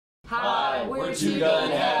Hi, we're Too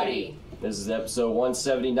Gun Hattie. This is episode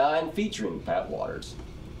 179 featuring Pat Waters.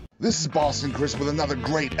 This is Boston Chris with another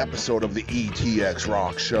great episode of the ETX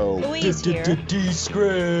ROCKS Show. Louise here.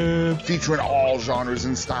 Descript. Featuring all genres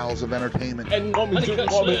and styles of entertainment. And coming to the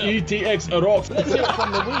ETX ROCKS. Let's hear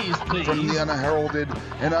from Louise, please. From the unheralded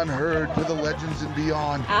and unheard to the legends and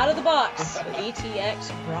beyond. Out of the box,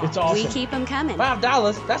 ETX ROCKS. It's awesome. We keep them coming.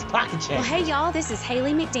 $5, that's pocket change. Well, hey, y'all, this is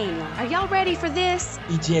Haley McDaniel. Are y'all ready for this?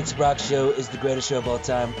 ETX ROCKS Show is the greatest show of all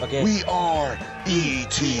time, okay? We are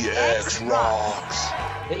ETX ROCKS.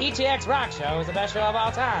 The ETX ROCKS Show is the best show of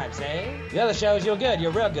all time, say? The other shows, you're good,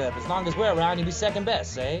 you're real good. As long as we're around, you'll be second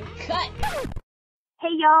best, say? Cut. Hey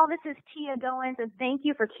y'all, this is Tia Goins, and thank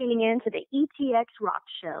you for tuning in to the ETX ROCKS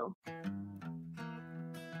Show.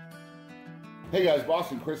 Hey guys,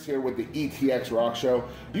 Boston Chris here with the ETX ROCKS Show.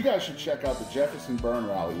 You guys should check out the Jefferson Burn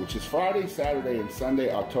Rally, which is Friday, Saturday, and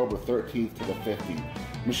Sunday, October 13th to the 15th.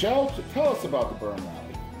 Michelle, tell us about the Burn Rally.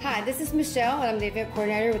 Hi, this is Michelle, and I'm the event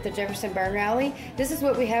coordinator with the Jefferson Burn Rally. This is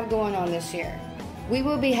what we have going on this year. We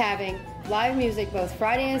will be having live music both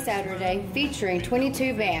Friday and Saturday featuring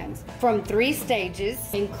 22 bands from 3 stages,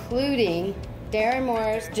 including Darren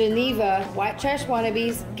Morris, Geneva, White Trash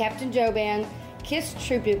Wannabes, Captain Joe Band, Kiss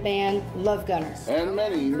Tribute Band, Love Gunners. And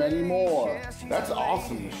many, many more. That's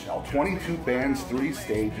awesome, Michelle. 22 bands, 3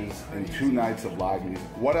 stages, and 2 nights of live music.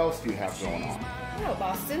 What else do you have going on? Hello,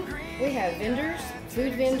 Boston. We have vendors,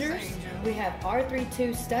 food vendors. We have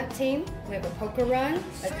R32 stunt team. We have a poker run,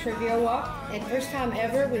 a trivia walk, and first time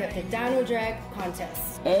ever, we have the Dino Drag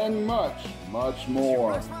contest. And much, much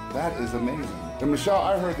more. That is amazing. And Michelle,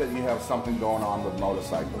 I heard that you have something going on with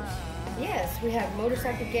motorcycles. Yes, we have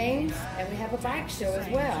motorcycle games and we have a bike show as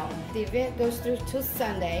well. The event goes through till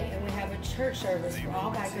Sunday, and we have a church service for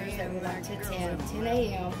all bikers that would like to attend 10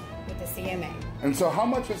 a.m. with the CMA. And so how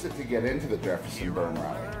much is it to get into the Jefferson Burn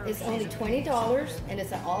Rally? It's only $20 and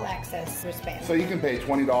it's an all-access wristband. So you can pay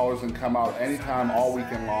 $20 and come out anytime, all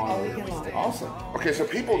weekend long? All weekend long. Awesome. Okay, so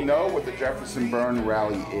people know what the Jefferson Burn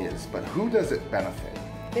Rally is, but who does it benefit?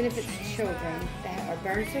 Benefits children that are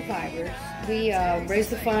burn survivors. We raise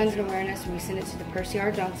the funds and awareness, and we send it to the Percy R.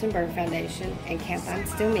 Johnson Burn Foundation and Camp I'm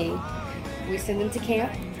Still Me. We send them to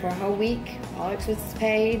camp for a whole week, all expenses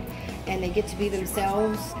paid, and they get to be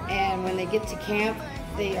themselves. And when they get to camp,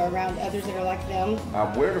 they are around others that are like them.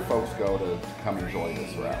 Where do folks go to come enjoy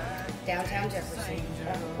this rally? Downtown Jefferson,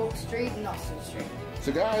 Polk Street and Austin Street.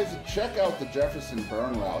 So guys, check out the Jefferson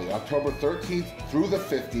Burn Rally, October 13th through the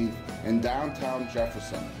 15th in downtown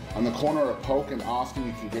Jefferson. On the corner of Polk and Austin,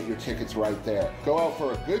 you can get your tickets right there. Go out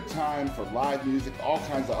for a good time, for live music, all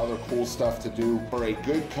kinds of other cool stuff to do for a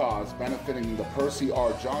good cause, benefiting the Percy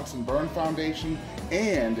R. Johnson Burn Foundation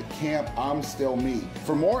and Camp I'm Still Me.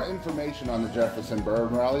 For more information on the Jefferson Burn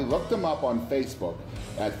Rally, look them up on Facebook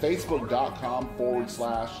at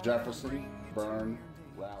facebook.com/Jefferson Burn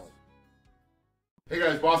Rally. Hey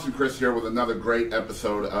guys, Boston Chris here with another great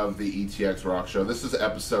episode of the ETX ROCKS Show. This is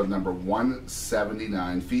episode number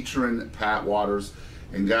 179 featuring Pat Waters.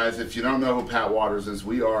 And guys, if you don't know who Pat Waters is,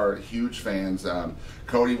 we are huge fans.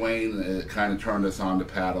 Cody Wayne kind of turned us on to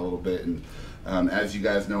Pat a little bit. And as you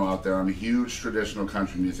guys know out there, I'm a huge traditional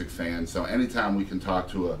country music fan. So anytime we can talk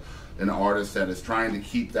to an artist that is trying to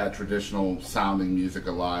keep that traditional sounding music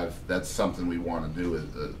alive, that's something we want to do.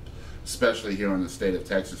 Especially here in the state of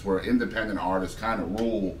Texas, where independent artists kind of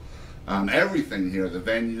rule everything here, the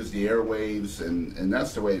venues, the airwaves, and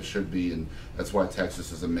that's the way it should be, and that's why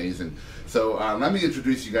Texas is amazing. So let me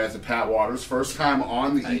introduce you guys to Pat Waters, first time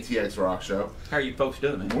on the ETX ROCKS Show. How are you folks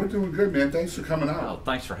doing, man? We're doing good, man. Thanks for coming out. Oh,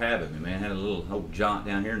 thanks for having me, man. Had a little old jaunt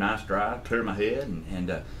down here, nice drive, clear my head,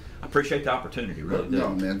 and I appreciate the opportunity, really do. No,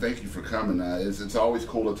 man, thank you for coming. It's always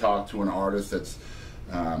cool to talk to an artist that's,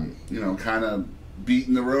 kind of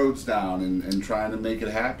beating the roads down and trying to make it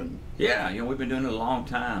happen. Yeah, we've been doing it a long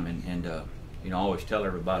time, and I always tell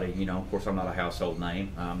everybody, of course I'm not a household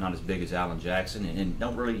name. I'm not as big as Alan Jackson, and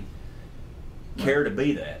don't really care to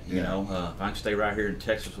be that, If I can stay right here in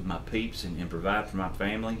Texas with my peeps and provide for my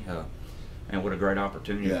family, and what a great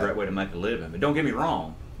opportunity, a great way to make a living. But don't get me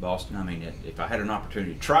wrong, Boston, I mean, if I had an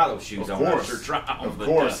opportunity to try those shoes on, I'd sure try them. Of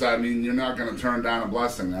course, I mean, you're not going to turn down a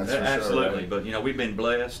blessing, that's for sure. Absolutely, but we've been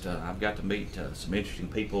blessed. I've got to meet some interesting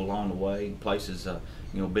people along the way, places,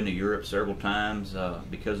 been to Europe several times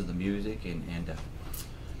because of the music, and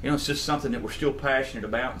it's just something that we're still passionate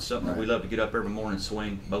about, and something that we love to get up every morning and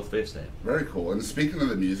swing both fists at. Very cool. And speaking of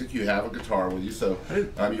the music, you have a guitar with you, so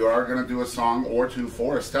you are going to do a song or two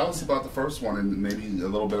for us. Tell us about the first one and maybe a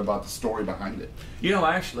little bit about the story behind it.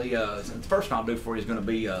 Actually, the first one I'll do for you is going to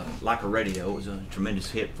be Like a Radio. It was a tremendous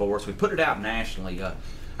hit for us. We put it out nationally.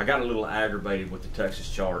 I got a little aggravated with the Texas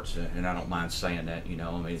charts, and I don't mind saying that. You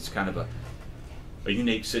know, I mean, it's kind of a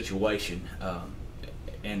unique situation.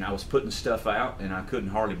 And I was putting stuff out, and I couldn't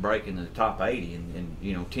hardly break into the top 80. And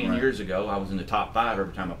you know, 10 years ago, I was in the top 5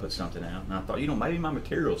 every time I put something out. And I thought, you know, maybe my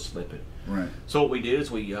material's slipping. Right. So what we did is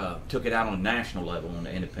we took it out on a national level on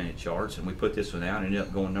the independent charts, and we put this one out, and ended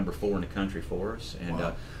up going number 4 in the country for us. And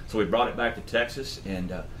so we brought it back to Texas,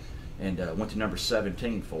 and went to number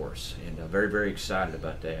 17 for us. And very, very excited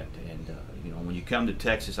about that. And you know, when you come to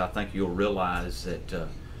Texas, I think you'll realize that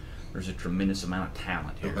there's a tremendous amount of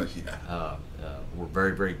talent here. We're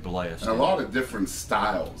very, very blessed. And a lot of different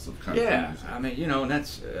styles of country music. I mean, you know, and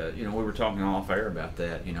that's, you know, we were talking off air about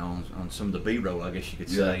that, you know, on some of the B-roll, I guess you could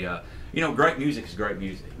say. You know, great music is great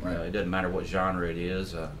music. Right. It doesn't matter what genre it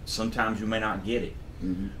is. Sometimes you may not get it,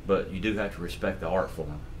 but you do have to respect the art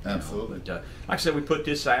form. Absolutely. But, like I said, we put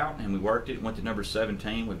this out and we worked it, went to number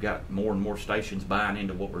 17. We've got more and more stations buying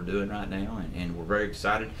into what we're doing right now, and we're very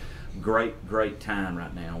excited. Great time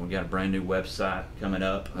right now. We got a brand new website coming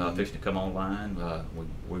up, fixing to come online.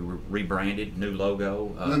 We rebranded, new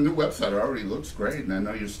logo. The new website already looks great, and I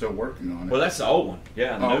know you're still working on it. Well, that's the old one.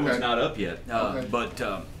 Yeah, the new one's not up yet. Okay. But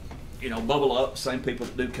you know, Bubble Up, same people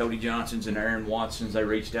that do Cody Johnson's and Aaron Watson's, they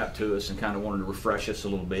reached out to us and kind of wanted to refresh us a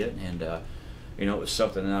little bit, and you know, it was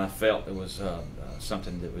something that I felt it was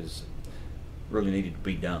something that was really needed to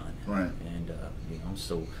be done. Right. And you know,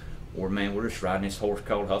 so. We're just riding this horse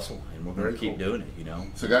called hustle, and we're going to keep doing it, you know.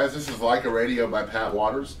 So guys, this is Like a Radio by Pat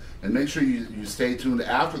Waters, and make sure you stay tuned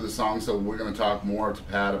after the song, so we're going to talk more to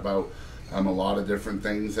Pat about a lot of different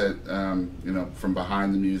things that, you know, from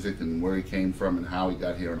behind the music and where he came from and how he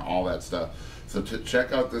got here and all that stuff. So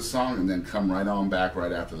check out this song and then come right on back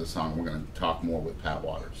right after the song. We're going to talk more with Pat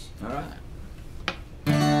Waters. All right.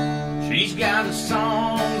 She's got a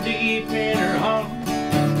song deep in her heart.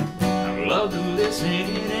 I love to listen,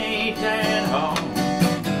 it ain't that hard.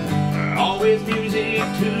 Always music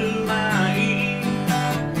to my ear.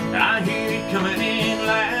 I hear it coming in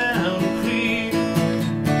loud and clear.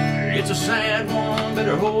 It's a sad one,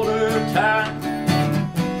 better hold her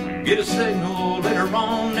tight. Get a signal later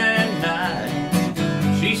on that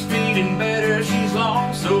night. She's feeling better, she's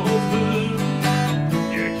lost those blues.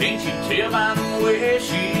 Yeah, can't you tell by the way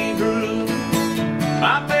she grew?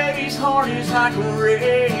 My baby's heart is like a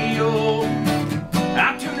radio.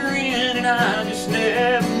 I tune her in and I just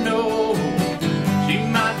never know. She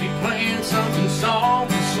might be playing something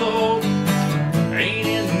soft and slow. Ain't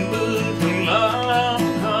in the mood for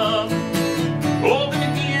love. Oh,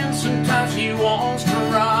 then again, sometimes she wants to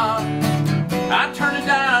rock. I turn it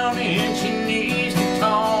down and she needs to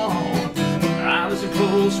talk. I listen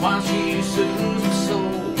close while she soothes my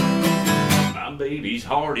soul. My baby's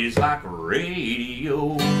heart is like a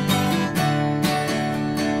radio.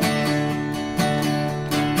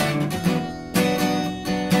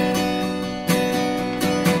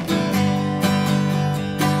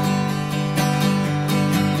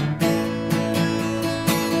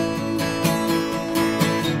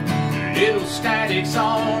 Little static's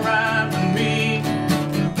alright for me.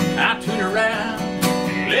 I tune around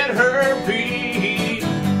and let her be.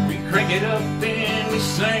 We crank it up and we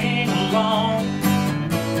sing along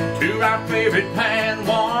to our favorite Pat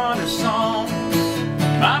Waters song.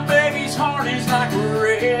 My baby's heart is like a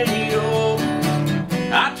radio.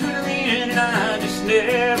 I tune her in and I just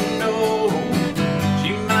never know.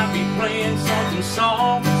 She might be playing something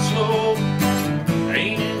soft and slow.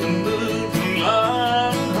 Ain't in the mood for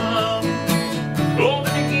love. Oh,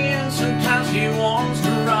 then again, sometimes she wants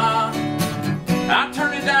to rock. I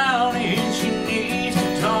turn it down and she needs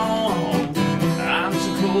to talk. I'm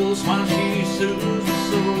so close while she soothes my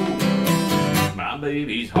soul. My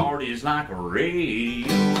baby's heart is like a radio.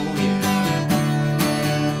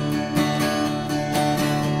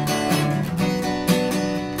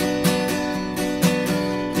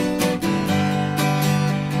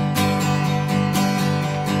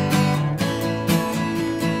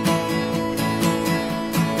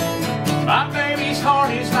 My baby's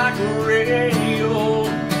heart is like a radio.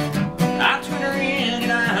 I tune her in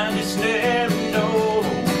and I just never know.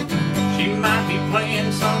 She might be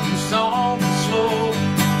playing something soft and slow.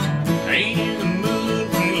 Ain't in the mood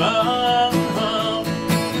for love.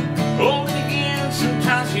 Oh, and again,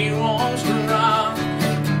 sometimes she wants to rock.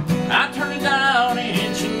 I turn it down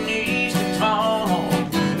and she needs to talk.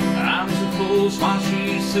 I'm so close while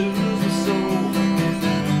she soothes my soul.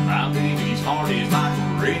 My baby's heart is like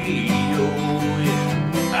a radio.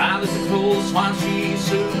 I listen close while she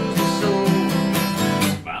soothes my soul.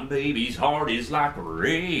 My baby's heart is like a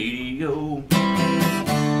radio.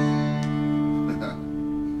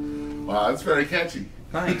 Wow, that's very catchy.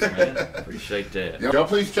 Thanks, man. Appreciate that. Y'all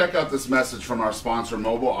please check out this message from our sponsor,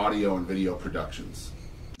 Mobile Audio and Video Productions.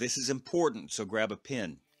 This is important, so grab a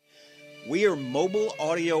pen. We are Mobile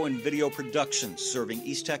Audio and Video Productions, serving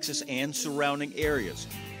East Texas and surrounding areas.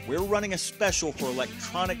 We're running a special for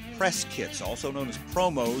electronic press kits, also known as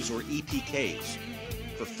promos or EPKs.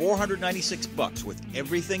 For $496 with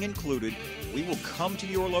everything included, we will come to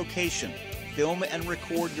your location, film and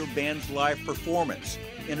record your band's live performance,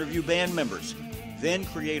 interview band members, then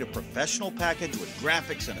create a professional package with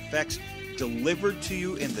graphics and effects delivered to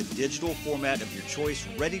you in the digital format of your choice,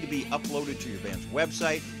 ready to be uploaded to your band's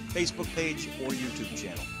website, Facebook page, or YouTube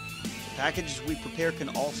channel. The packages we prepare can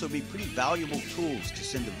also be pretty valuable tools to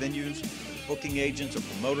send to venues, booking agents, or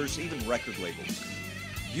promoters, even record labels.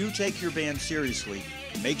 You take your band seriously,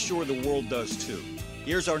 make sure the world does too.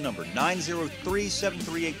 Here's our number,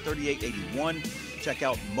 903-738-3881. Check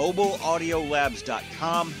out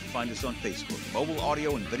mobileaudiolabs.com. Find us on Facebook, Mobile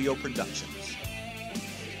Audio and Video Productions.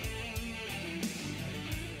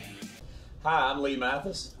 Hi, I'm Lee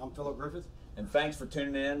Mathis. I'm Philip Griffith. And thanks for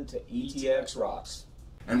tuning in to ETX Rocks.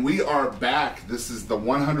 And we are back. This is the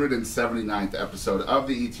 179th episode of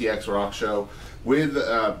the ETX ROCKS Show with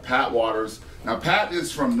Pat Waters. Now, Pat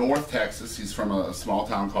is from North Texas. He's from a small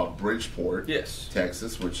town called Bridgeport,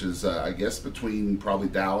 Texas, which is, I guess, between probably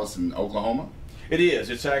Dallas and Oklahoma. It is.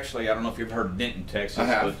 It's actually, I don't know if you've heard of Denton, Texas,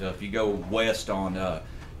 but if you go west on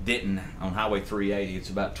Denton on Highway 380, it's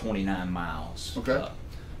about 29 miles. Okay.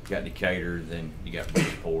 You got Decatur, then you got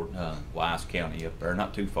Bridgeport, Wise County up there,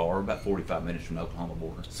 not too far, about 45 minutes from the Oklahoma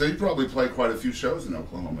border. So you probably play quite a few shows in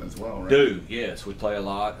Oklahoma as well, right? Do, yes. We play a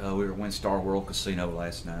lot. We were at Lonestar World Casino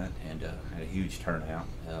last night and had a huge turnout.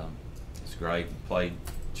 It's great. We played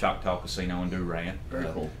Choctaw Casino in Durant.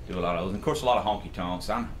 Very cool. Do a lot of those. And of course, a lot of honky tonks.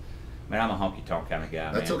 I'm a honky tonk kind of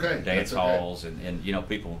guy. That's man. okay. Dance halls and you know,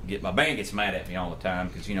 people get, my band gets mad at me all the time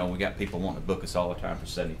because, you know, we got people wanting to book us all the time for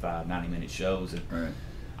 75, 90-minute shows. And right.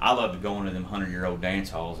 I love to go into them 100-year-old dance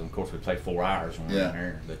halls, and of course we play 4 hours when we're in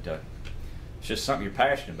there. But it's just something you're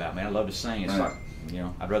passionate about, man. I love to sing. It's like, you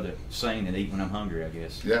know, I'd rather sing than eat when I'm hungry, I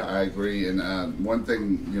guess. Yeah, I agree. And one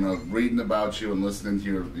thing, you know, reading about you and listening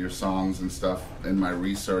to your songs and stuff in my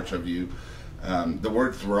research of you, the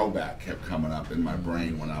word throwback kept coming up in my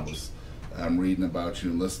brain when I was reading about you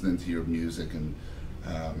and listening to your music. And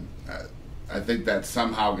I think that's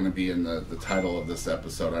somehow going to be in the title of this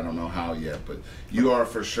episode. I don't know how yet, but you are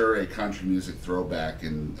for sure a country music throwback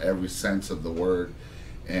in every sense of the word.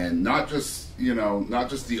 And not just, you know, not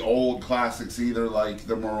just the old classics either, like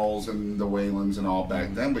the Merles and the Whalens and all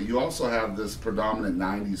back then, but you also have this predominant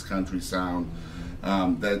 90s country sound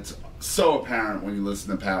that's so apparent when you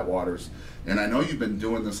listen to Pat Waters. And I know you've been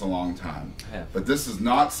doing this a long time, but this is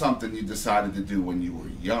not something you decided to do when you were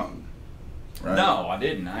young, right? No, I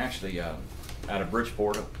didn't. I actually, out of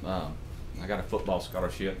Bridgeport, I got a football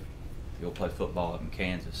scholarship to go play football up in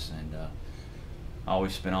Kansas, and I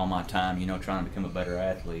always spent all my time, you know, trying to become a better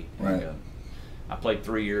athlete. Right. And, I played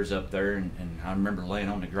 3 years up there, and I remember laying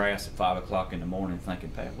on the grass at 5 o'clock in the morning thinking,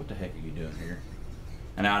 Pat, what the heck are you doing here?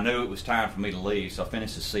 And I knew it was time for me to leave, so I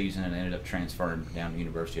finished the season and ended up transferring down to the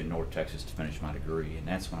University of North Texas to finish my degree. And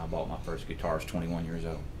that's when I bought my first guitar. I was 21 years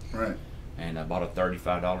old. Right. And I bought a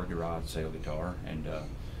 $35 garage sale guitar and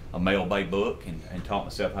a Mail Bay book and taught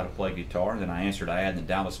myself how to play guitar. And then I answered an ad in the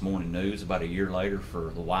Dallas Morning News about a year later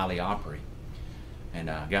for the Wiley Opry. And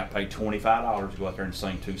I got paid $25 to go out there and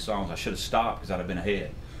sing 2 songs. I should have stopped because I'd have been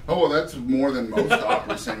ahead. Oh, well, that's more than most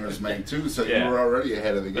opera singers make, too, so you were already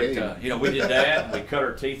ahead of the game. You know, we did that, and we cut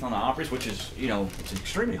our teeth on the Opries, which is, you know, it's an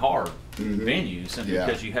extremely hard venue simply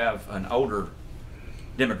because you have an older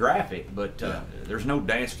demographic, but there's no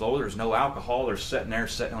dance floor, there's no alcohol, they're sitting there,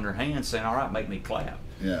 sitting on their hands saying, all right, make me clap.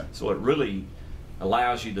 Yeah. So it really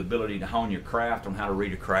allows you the ability to hone your craft on how to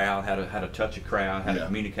read a crowd, how to touch a crowd, how to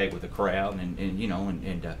communicate with a crowd, and you know,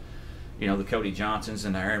 you know, the Cody Johnsons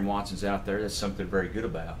and the Aaron Watsons out there, that's something very good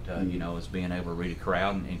about, you know, is being able to read a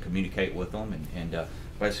crowd and communicate with them and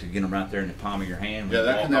basically get them right there in the palm of your hand. Yeah,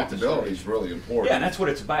 that connectability is really important. Yeah, and that's what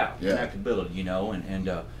it's about, connectability, you know, and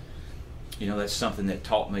you know, that's something that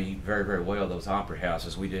taught me very, very well, those opera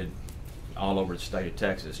houses. We did all over the state of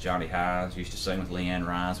Texas. Johnny Hines used to sing with Leanne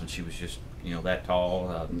Rines when she was just, you know, that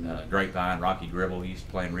tall. Grapevine, Rocky Gribble, he used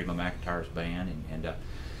to play in Reba McEntire's band, and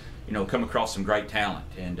you know, come across some great talent,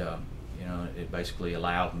 and you know, it basically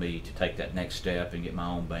allowed me to take that next step and get my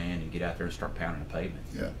own band and get out there and start pounding the pavement.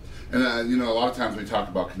 Yeah, and you know, a lot of times we talk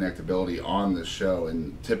about connectability on this show,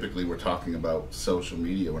 and typically we're talking about social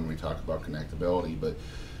media when we talk about connectability, but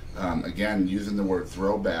again, using the word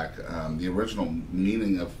throwback, the original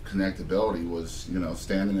meaning of connectability was, you know,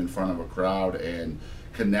 standing in front of a crowd and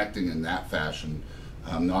connecting in that fashion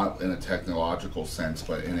not in a technological sense,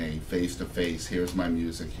 but in a face-to-face, here's my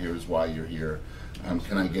music, here's why you're here,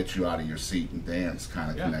 can I get you out of your seat and dance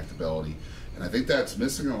kind of connectability. And I think that's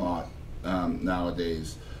missing a lot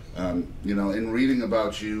nowadays. You know, in reading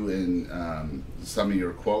about you and some of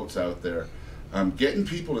your quotes out there, getting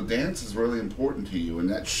people to dance is really important to you, and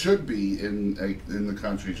that should be in the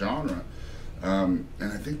country genre. And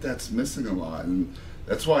I think that's missing a lot, and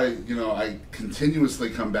that's why, you know, I continuously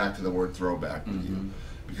come back to the word throwback with you,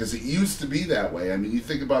 because it used to be that way. I mean, you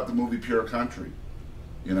think about the movie Pure Country,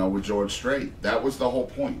 you know, with George Strait. That was the whole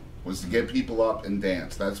point, was to get people up and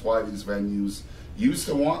dance. That's why these venues used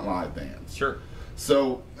to want live bands. Sure.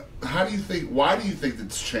 So how do you think, why do you think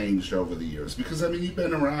it's changed over the years? Because, I mean, you've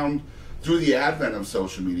been around through the advent of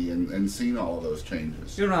social media and seen all of those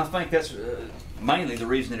changes. You know, I think that's mainly the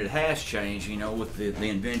reason that it has changed, you know, with the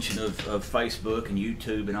invention of Facebook and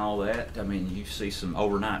YouTube and all that. I mean, you see some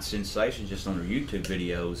overnight sensations just on their YouTube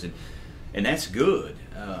videos, and that's good.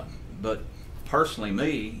 But personally,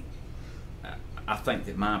 me, I think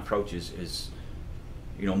that my approach is,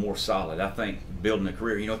 you know, more solid. I think building a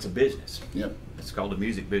career, you know, it's a business. Yep. It's called the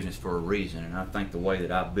music business for a reason, and I think the way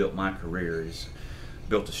that I've built my career is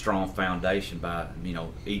built a strong foundation by, you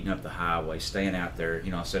know, eating up the highway, staying out there.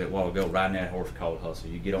 You know, I said it a while ago, riding that horse called hustle.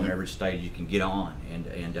 You get on every stage you can get on,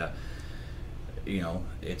 and you know,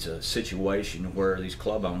 it's a situation where these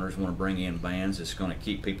club owners want to bring in bands that's going to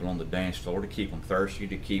keep people on the dance floor, to keep them thirsty,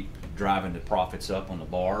 to keep driving the profits up on the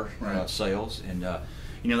bar sales, and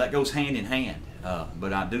you know, that goes hand in hand.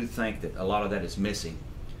 But I do think that a lot of that is missing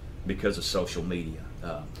because of social media.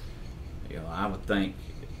 You know, I would think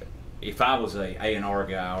if I was a A&R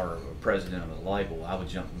guy or a president of a label, I would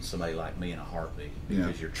jump on somebody like me in a heartbeat,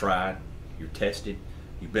 because you're tried, you're tested,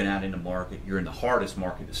 you've been out in the market, you're in the hardest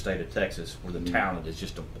market in the state of Texas, where the talent is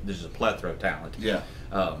just there's a plethora of talent. Yeah.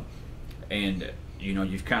 And you know,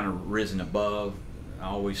 you've kind of risen above. I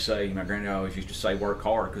always say, my granddad always used to say, work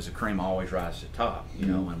hard, because the cream always rises to the top, you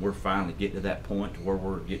know, and we're finally getting to that point to where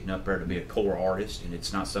we're getting up there to be a core artist, and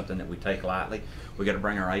it's not something that we take lightly. We got to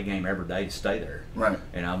bring our A game every day to stay there. Right.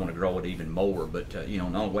 And I want to grow it even more, but you know,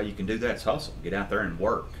 the only way you can do that is hustle. Get out there and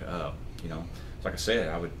work. You know, like I said,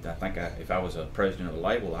 I think if I was a president of a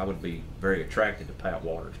label, I would be very attracted to Pat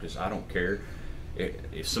Waters, because I don't care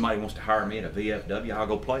if somebody wants to hire me at a VFW, I'll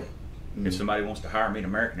go play it. If somebody wants to hire me at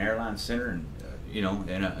American Airlines Center and you know,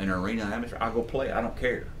 in an arena atmosphere, I'll go play it. I don't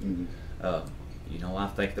care. You know, I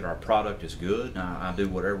think that our product is good, and I do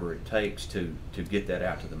whatever it takes to get that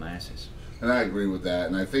out to the masses. And I agree with that.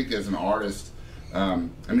 And I think as an artist, I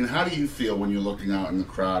mean, how do you feel when you're looking out in the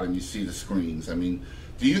crowd and you see the screens? I mean,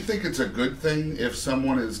 do you think it's a good thing if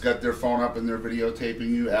someone has got their phone up and they're videotaping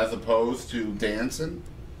you, as opposed to dancing?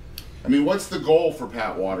 I mean, what's the goal for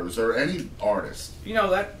Pat Waters or any artist? You know,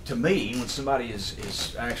 that to me, when somebody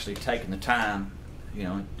is actually taking the time, you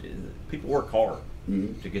know, people work hard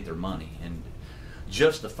to get their money, and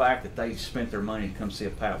just the fact that they spent their money to come see a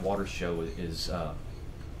Pat Waters show is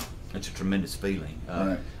it's a tremendous feeling.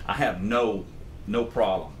 I have no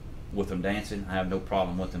problem with them dancing. I have no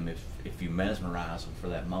problem with them if you mesmerize them for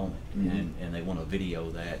that moment, and they want to video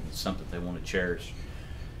that, and it's something they want to cherish.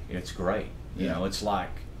 It's great. You know, it's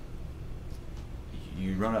like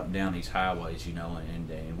you run up and down these highways, you know,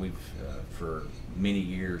 and we've for many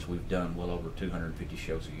years we've done well over 250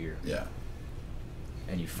 shows a year. Yeah.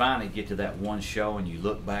 And you finally get to that one show, and you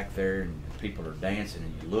look back there, and people are dancing,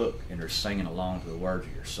 and you look, and they're singing along to the words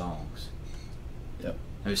of your songs. Yep.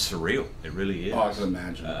 It's surreal. It really is. Oh, I can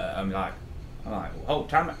imagine. I'm like, oh,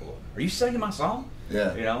 time out. Are you singing my song?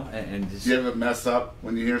 Yeah. You know, and just, do you ever mess up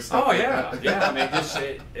when you hear stuff? Oh like yeah, that? yeah. I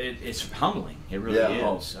mean, it's humbling. It really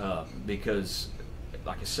is, because,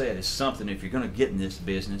 like I said, it's something. If you're going to get in this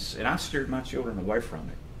business, and I steered my children away from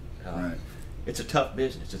it. Right. It's a tough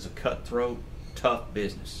business. It's a cutthroat, tough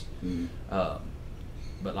business. But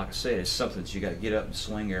like I said, it's something that you got to get up and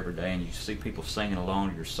swing every day, and you see people singing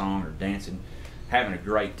along to your song or dancing, having a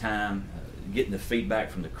great time, getting the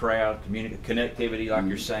feedback from the crowd, connectivity, like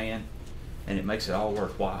you're saying, and it makes it all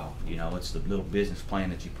worthwhile. You know, it's the little business plan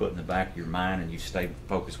that you put in the back of your mind, and you stay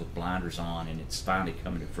focused with blinders on, and it's finally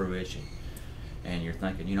coming to fruition. And you're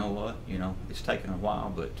thinking, you know what? You know, it's taken a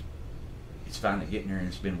while, but it's finally getting there, and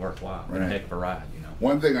it's been worthwhile. Right. A heck of a ride, you know.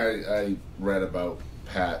 One thing I read about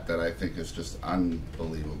Pat that I think is just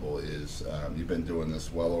unbelievable is you've been doing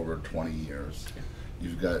this well over 20 years. Yeah.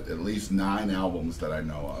 You've got at least 9 albums that I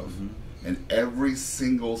know of, and every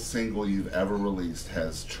single you've ever released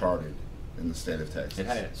has charted in the state of Texas. It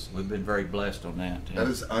has. We've been very blessed on that. That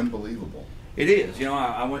is unbelievable. It is. You know,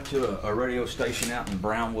 I went to a radio station out in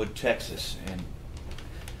Brownwood, Texas, and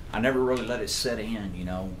I never really let it set in, you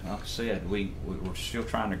know. Like I said, we're still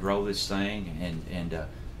trying to grow this thing,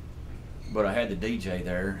 but I had the DJ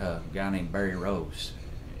there, a guy named Barry Rose,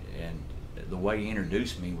 and the way he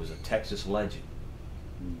introduced me was a Texas legend.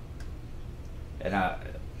 And I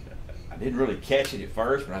didn't really catch it at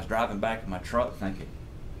first, but I was driving back in my truck thinking,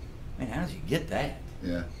 man, how did you get that?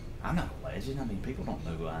 Yeah. I'm not a legend. I mean, people don't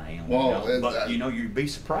know who I am. Well, you know? But you know, you'd be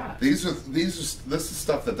surprised. This is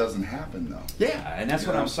stuff that doesn't happen though. Yeah, and that's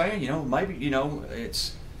what I'm saying. You know, maybe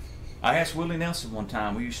it's. I asked Willie Nelson one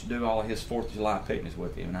time. We used to do all of his 4th of July picnics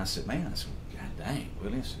with him, and I said, "Man, God dang,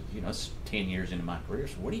 Willie, it's 10 years into my career.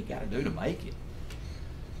 So what do you got to do to make it?"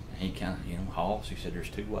 And he kind of, Hoss. He said,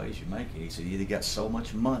 "There's 2 ways you make it." He said, "You either got so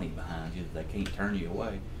much money behind you that they can't turn you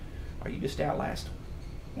away, or you just outlast them."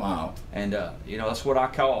 Wow. And that's what I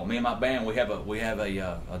call me and my band. We have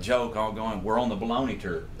a joke all going. We're on the baloney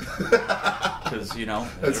tour because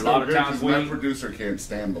there's a lot of times my producer can't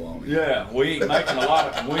stand baloney. Yeah, we ain't making a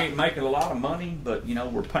lot of money, but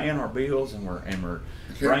we're paying our bills and we're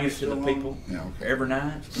bringing it to the people every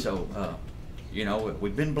night. So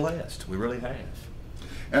we've been blessed. We really have.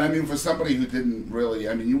 And I mean, for somebody who didn't really,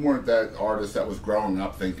 you weren't that artist that was growing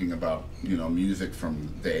up thinking about music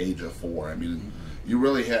from the age of 4. I mean. You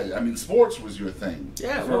really had, sports was your thing.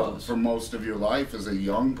 Yeah, it was. For most of your life as a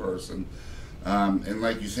young person. And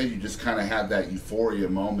like you said, you just kind of had that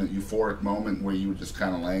euphoric moment where you were just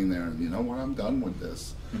kind of laying there and, you know what, I'm done with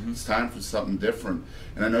this. It's time for something different.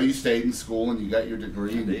 And I know you stayed in school and you got your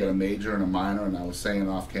degree and you got a major and a minor, and I was saying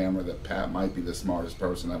off camera that Pat might be the smartest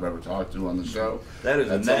person I've ever talked to on the show.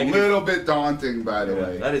 That's a little bit daunting, by the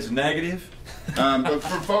way. That is negative. But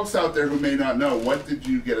for folks out there who may not know, what did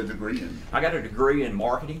you get a degree in? I got a degree in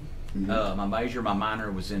marketing. My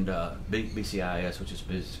minor was in BCIS, which is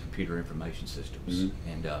Business Computer Information Systems.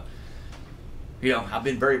 And I've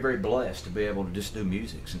been very, very blessed to be able to just do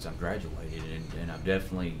music since I've graduated, and I've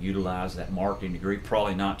definitely utilized that marketing degree,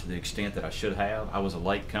 probably not to the extent that I should have. I was a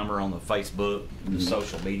latecomer on the Facebook, the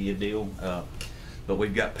social media deal, but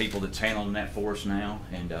we've got people that's handling that for us now,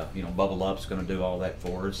 and Bubble Up's going to do all that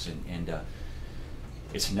for us, and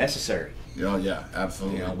it's necessary. Yeah,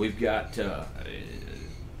 absolutely. We've got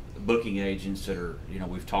booking agents that are,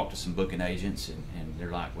 we've talked to some booking agents, and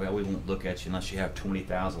they're like, well, we won't look at you unless you have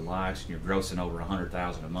 20,000 likes and you're grossing over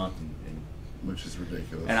 100,000 a month. Which is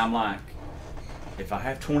ridiculous. And I'm like, if I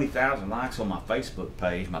have 20,000 likes on my Facebook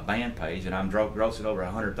page, my band page, and I'm grossing over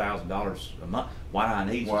 $100,000 a month, why do I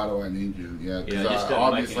need you? Why do I need you? Yeah, because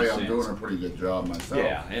obviously I'm doing a pretty good job myself.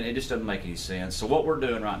 Yeah, and it just doesn't make any sense. So what we're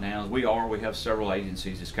doing right now is we have several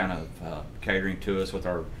agencies that's kind of catering to us with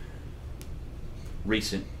our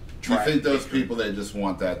recent. Do you think those people, they just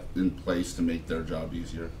want that in place to make their job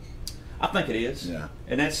easier? I think it is. Yeah.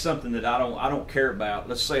 And that's something that I don't care about.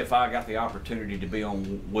 Let's say if I got the opportunity to be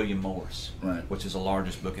on William Morris, right, which is the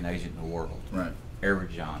largest booking agent in the world, right, every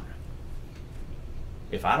genre.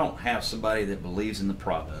 If I don't have somebody that believes in the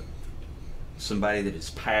product, somebody that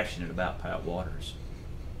is passionate about Pat Waters,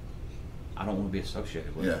 I don't want to be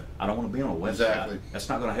associated with it. I don't want to be on a website. Exactly. That's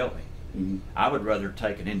not going to help me. I would rather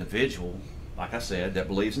take an individual, like I said, that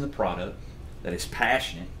believes in the product, that is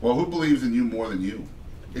passionate. Well, who believes in you more than you?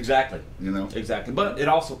 Exactly. Exactly. But it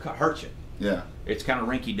also hurts you. Yeah. It's kind of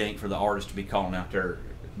rinky-dink for the artist to be calling out there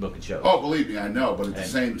booking shows. Oh, believe me, I know. But at the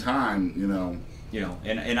same time,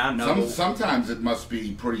 and I know sometimes it must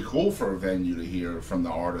be pretty cool for a venue to hear from the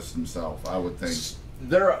artist himself, I would think.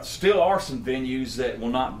 There still are some venues that will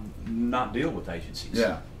not deal with agencies.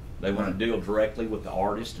 Yeah. They want to deal directly with the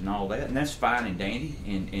artist and all that, and that's fine and dandy.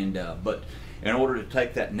 But in order to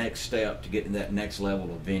take that next step to get to that next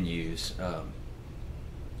level of venues,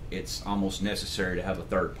 it's almost necessary to have a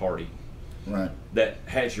third party, right, that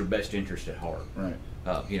has your best interest at heart. Right.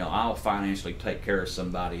 I'll financially take care of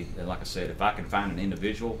somebody. And like I said, if I can find an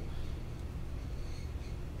individual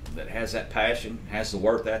that has that passion, has the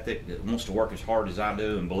work ethic, that wants to work as hard as I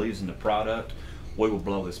do and believes in the product, we will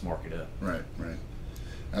blow this market up. Right, right.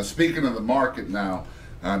 Now, speaking of the market now,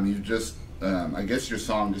 you just, I guess your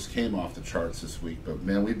song just came off the charts this week, but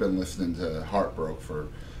man, we've been listening to Heartbroke for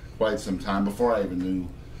quite some time. Before I even knew,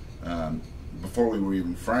 before we were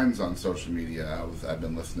even friends on social media, I've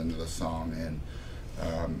been listening to the song, and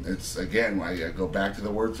it's, again, I go back to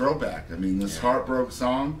the word throwback. I mean, this Heartbroke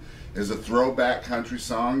song is a throwback country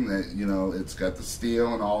song that, it's got the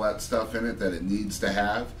steel and all that stuff in it that it needs to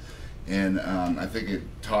have. And I think it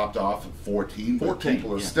topped off at 14. But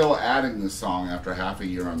people are still adding this song after half a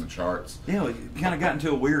year on the charts. Yeah, we kind of got into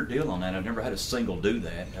a weird deal on that. I've never had a single do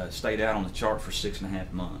that. Stayed out on the chart for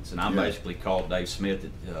 6.5 months. And I basically called Dave Smith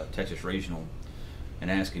at Texas Regional and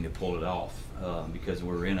asked him to pull it off because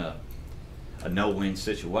we're in a a no-win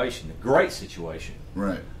situation, a great situation.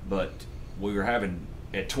 Right. But we were having,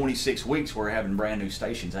 at 26 weeks, we're having brand new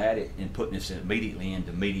stations added and putting us immediately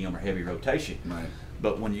into medium or heavy rotation. Right.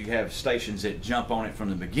 But when you have stations that jump on it from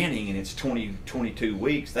the beginning and it's 22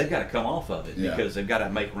 weeks, they've got to come off of it because they've got to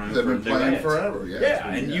make room for new ads. They've been playing forever. Yeah,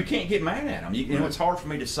 and you can't get mad at them. You know, it's hard for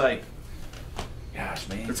me to say, gosh,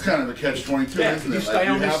 man. It's kind of a catch-22, isn't it? You Like, stay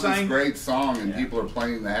on you have this this great song and people are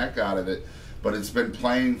playing the heck out of it, but it's been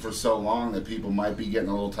playing for so long that people might be getting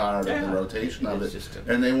a little tired of the rotation of it,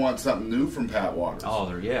 and they want something new from Pat Waters. Oh,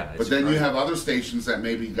 but then you have other stations that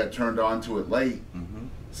maybe got turned on to it late.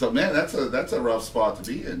 So, man, that's a rough spot to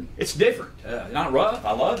be in. It's different. Not rough.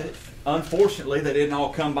 I love it. Unfortunately, they didn't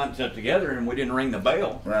all come together and we didn't ring the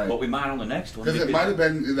bell. Right. But we might on the next one. Because it might have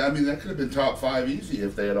been, I mean, that could have been top 5 easy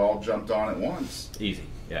if they had all jumped on at once. Easy,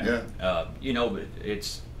 yeah. You know, but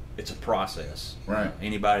it's a process. Right.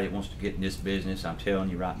 Anybody that wants to get in this business, I'm telling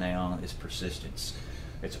you right now, it's persistence.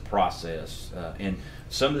 It's a process. And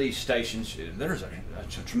some of these stations, there's a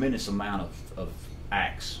tremendous amount of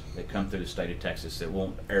acts that come through the state of Texas that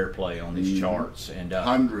won't airplay on these charts, and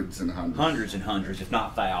hundreds and hundreds, if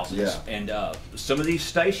not thousands. Yeah. And some of these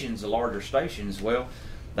stations, the larger stations, well,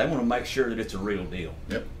 they want to make sure that it's a real deal.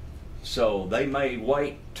 Yep. So they may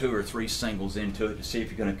wait 2 or 3 singles into it to see if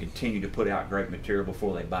you're going to continue to put out great material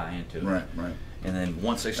before they buy into it. Right, right. And then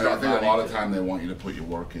once they start, and I think a lot of time they want you to put your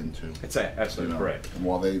work into. It's absolutely correct. And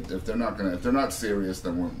while if they're not serious,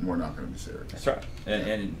 then we're not going to be serious. That's right,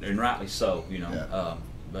 and rightly so. You know,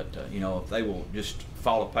 but you know, if they will just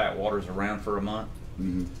follow Pat Waters around for a month,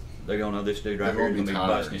 they're going to know this dude right here is going to be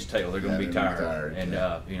busting his tail. They're going to be tired, and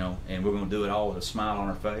you know, and we're going to do it all with a smile on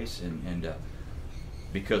our face, and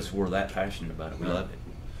because we're that passionate about it, we love it.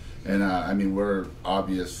 And I mean, we're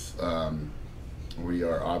obvious. We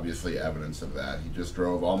are obviously evidence of that. He just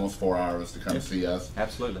drove almost 4 hours to come see us.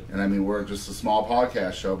 Absolutely. And I mean, we're just a small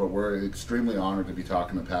podcast show, but we're extremely honored to be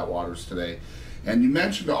talking to Pat Waters today. And you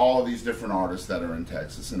mentioned all of these different artists that are in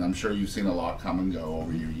Texas, and I'm sure you've seen a lot come and go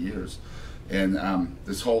over your years. And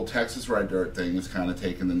this whole Texas Red Dirt thing has kind of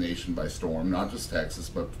taken the nation by storm, not just Texas,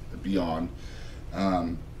 but beyond.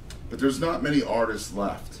 But there's not many artists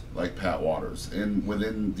left like Pat Waters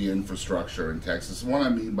within the infrastructure in Texas. And what I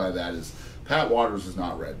mean by that is Pat Waters is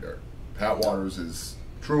not Red Dirt. Pat Waters is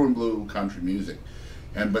true and blue country music.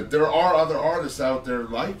 But there are other artists out there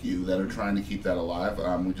like you that are trying to keep that alive.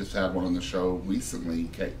 We just had one on the show recently,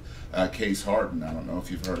 Case Harden. I don't know if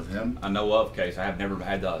you've heard of him. I know of Case. I have never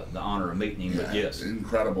had the honor of meeting him, but yes.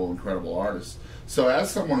 Incredible artist. So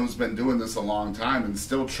as someone who's been doing this a long time and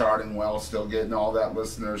still charting well, still getting all that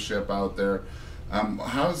listenership out there,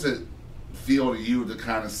 how does it feel to you to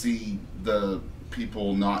kind of see the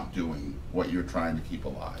people not doing what you're trying to keep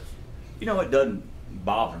alive? You know, it doesn't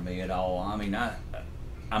bother me at all. I mean,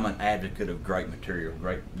 I'm an advocate of great material,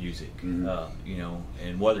 great music, you know,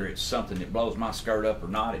 and whether it's something that blows my skirt up or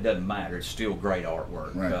not, it doesn't matter. It's still great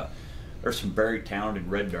artwork. Right. There's some very talented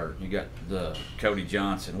Red Dirt. You got the Cody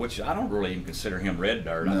Johnson, which I don't really even consider him Red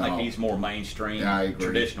Dirt. No. I think he's more mainstream,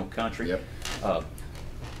 traditional country. Yep.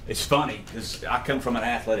 It's funny because I come from an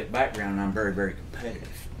athletic background and I'm very, very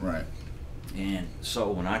competitive. Right. And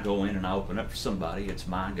so when I go in and I open up for somebody, it's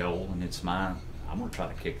my goal and I'm going to try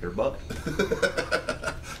to kick their butt.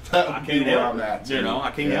 I can't help it. You know,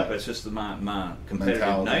 I can't help it. It's just my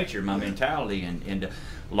competitive nature, my mentality, and a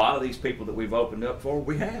lot of these people that we've opened up for,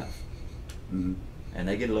 we have. And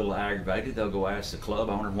they get a little aggravated. They'll go ask the club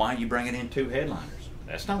owner, why are you bringing in 2 headliners?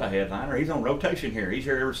 That's not a headliner. He's on rotation here. He's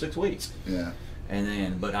here every 6 weeks. Yeah. And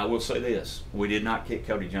then, but I will say this: we did not kick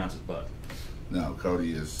Cody Johnson's butt. No,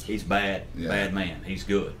 Cody is. He's bad, bad man. He's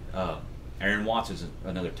good. Aaron Watts is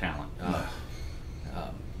another talent.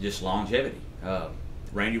 Just longevity.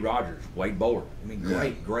 Randy Rogers, Wade Bower. I mean,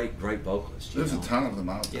 great vocalists. There's a ton of them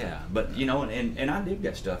out there. Yeah, but you know, and I dig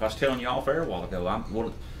that stuff. I was telling you off air a while ago.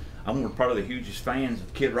 I'm part of the hugest fans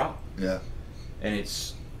of Kid Rock. Yeah. And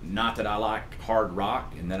it's not that I like hard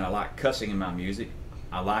rock and that I like cussing in my music.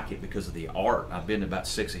 I like it because of the art. I've been to about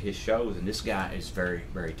 6 of his shows, and this guy is very,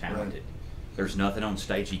 very talented. Right. There's nothing on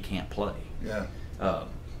stage he can't play. Yeah.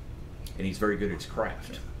 And he's very good at his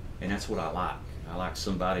craft. And that's what I like. I like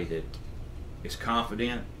somebody that is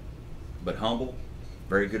confident but humble,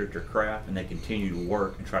 very good at their craft, and they continue to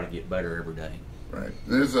work and try to get better every day. Right.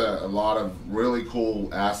 There's a lot of really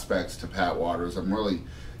cool aspects to Pat Waters. I'm really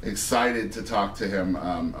excited to talk to him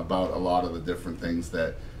about a lot of the different things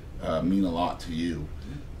that mean a lot to you.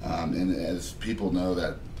 And as people know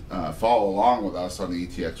that follow along with us on the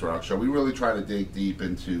ETX ROCKS Show, we really try to dig deep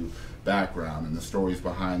into background and the stories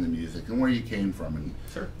behind the music and where you came from. And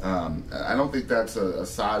sure. I don't think that's a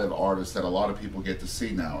side of artists that a lot of people get to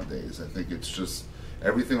see nowadays. I think it's just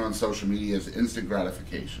everything on social media is instant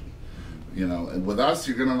gratification. You know, and with us,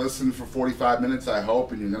 you're going to listen for 45 minutes, I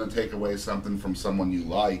hope, and you're going to take away something from someone you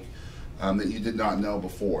like that you did not know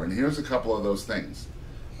before. And here's a couple of those things.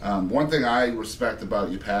 One thing I respect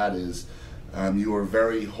about you, Pat, is you are a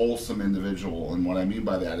very wholesome individual. And what I mean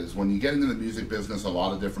by that is when you get into the music business, a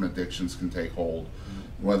lot of different addictions can take hold,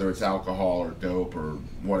 whether it's alcohol or dope or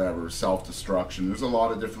whatever, self-destruction. There's a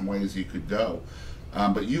lot of different ways you could go.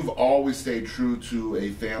 But you've always stayed true to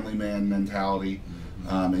a family man mentality.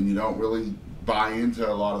 And you don't really buy into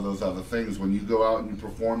a lot of those other things. When you go out and you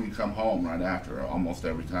perform, you come home right after, almost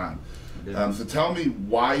every time. So tell me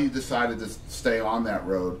why you decided to stay on that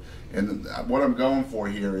road. And what I'm going for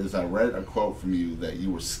here is I read a quote from you that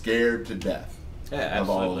you were scared to death of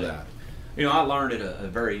all of that. You know, I learned at a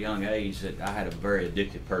very young age that I had a very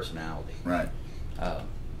addictive personality. Right.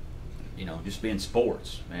 You know, just being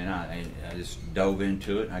sports, man, I just dove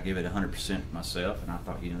into it, and I give it 100% myself, and I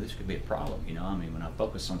thought, you know, this could be a problem, you know. I mean, when I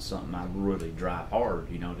focus on something, I really drive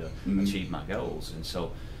hard, you know, to achieve my goals. And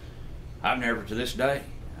so I've never, to this day,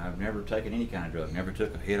 I've never taken any kind of drug, never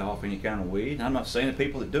took a hit off any kind of weed. And I'm not saying the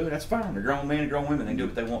people that do it, that's fine. They're grown men and grown women, they do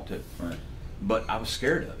what they want to. Right. But I was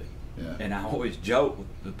scared of it. Yeah. And I always joke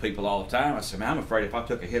with people all the time. I say, man, I'm afraid if I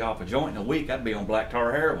took a hit off a joint in a week, I'd be on black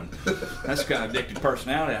tar heroin. That's the kind of addicted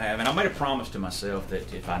personality I have. And I made a promise to myself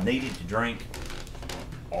that if I needed to drink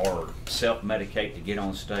or self-medicate to get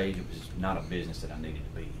on stage, it was not a business that I needed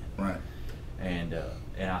to be in. Right. And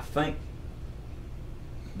I think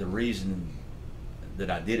the reason that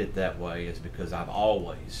I did it that way is because I've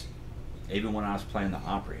always, even when I was playing the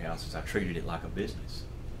Opry houses, I treated it like a business.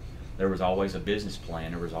 There was always a business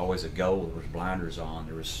plan. There was always a goal. There was blinders on.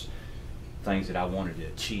 There was things that I wanted to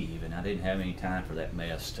achieve, and I didn't have any time for that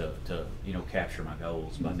mess to you know, capture my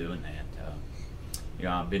goals by doing that. You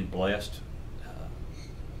know, I've been blessed.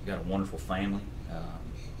 Got a wonderful family.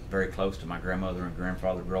 Very close to my grandmother and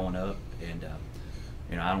grandfather growing up, and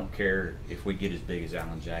you know, I don't care if we get as big as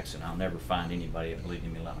Alan Jackson. I'll never find anybody that believed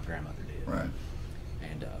in me like my grandmother did. Right.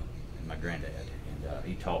 And my granddad, and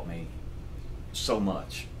he taught me so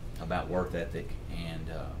much about work ethic,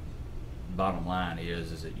 and bottom line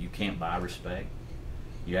is that you can't buy respect.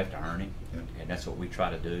 You have to earn it. Yeah. And that's what we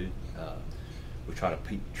try to do. We try to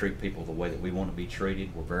treat people the way that we want to be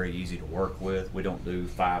treated. We're very easy to work with. We don't do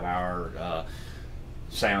 5-hour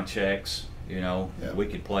sound checks. You know, yeah. We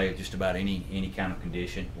could play at just about any kind of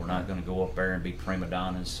condition. We're not going to go up there and be prima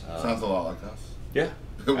donnas. Sounds a lot like us. Yeah.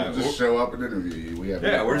 We'll just show up and interview you.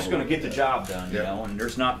 We're just going to get the job done, you yeah. know, and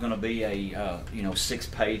there's not going to be a, you know, 6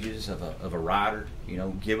 pages of a rider. You know,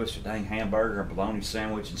 give us a dang hamburger, a bologna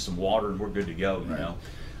sandwich, and some water, and we're good to go, you know.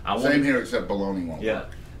 Same here, except bologna won't work.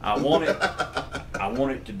 I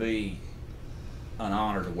want it to be an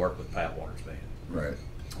honor to work with Pat Waters' band. Right.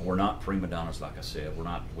 We're not prima donnas, like I said.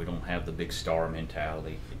 We don't have the big star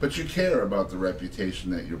mentality. But you care about the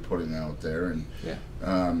reputation that you're putting out there, and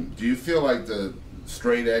yeah. Do you feel like the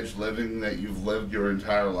straight edge living that you've lived your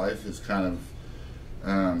entire life has kind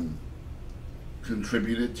of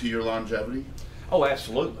contributed to your longevity? Oh,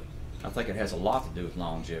 absolutely. I think it has a lot to do with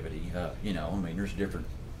longevity. You know, I mean, there's different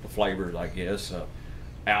flavors, I guess.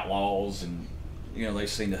 Outlaws, and you know, they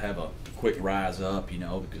seem to have a quick rise up, you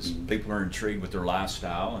know, because people are intrigued with their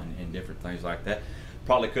lifestyle and different things like that.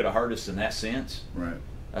 Probably could have hurt us in that sense. Right.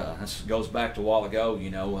 This goes back to a while ago,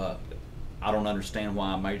 you know. I don't understand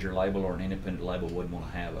why a major label or an independent label wouldn't want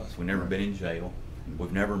to have us. We've never been in jail.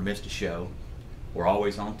 We've never missed a show. We're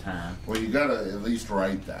always on time. Well, you got to at least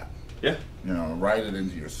write that. Yeah. You know, write it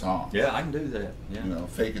into your song. Yeah, I can do that. Yeah. You know,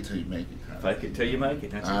 fake it till you make it. Fake it till you make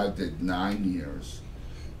it. I did 9 years,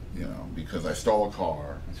 you know, because I stole a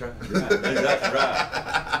car. That's right. That's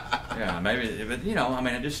right. Yeah, maybe, but you know, I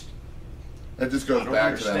mean, it just goes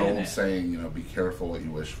back to that old saying, you know, be careful what you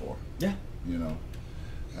wish for. Yeah. You know.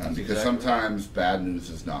 Because exactly sometimes bad news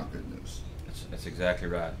is not good news. That's exactly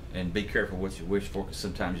right. And be careful what you wish for, because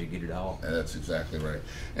sometimes you get it all. That's exactly right.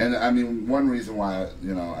 And I mean, one reason why,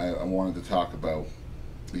 you know, I wanted to talk about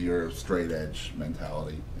your straight edge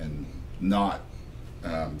mentality and not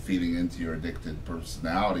feeding into your addicted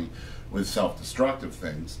personality with self-destructive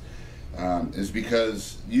things is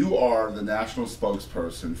because you are the national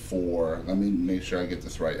spokesperson for, let me make sure I get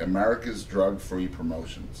this right, America's Drug-Free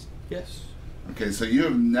Promotions. Yes. Okay, so you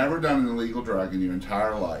have never done an illegal drug in your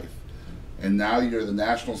entire life, and now you're the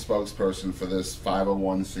national spokesperson for this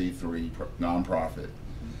 501c3 nonprofit.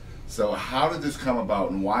 Mm-hmm. So how did this come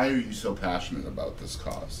about, and why are you so passionate about this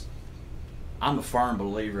cause? I'm a firm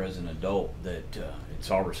believer as an adult that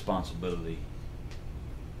it's our responsibility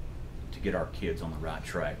to get our kids on the right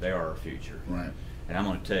track. They are our future. Right. And I'm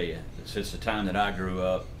going to tell you, since the time that I grew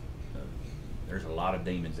up, there's a lot of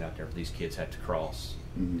demons out there these kids have to cross.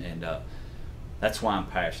 And that's why I'm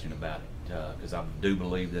passionate about it. Because I do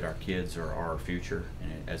believe that our kids are our future,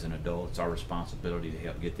 and as an adult, it's our responsibility to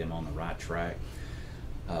help get them on the right track.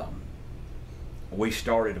 We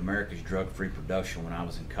started America's Drug-Free Production when I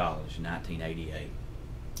was in college in 1988,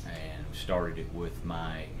 and we started it with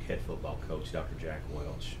my head football coach, Dr. Jack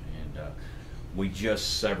Welch, and we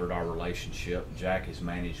just severed our relationship. Jack has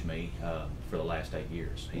managed me for the last 8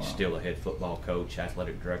 years. He's still a head football coach,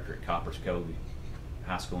 athletic director at Copper's Cove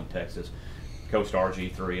High School in Texas. Coached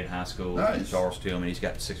RG3 in high school in Charles Tillman. He's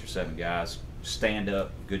got 6 or 7 guys. Stand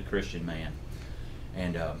up, good Christian man.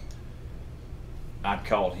 And I'd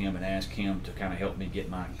called him and asked him to kind of help me get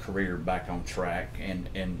my career back on track. And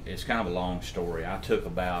it's kind of a long story. I took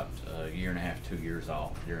about a year and a half, 2 years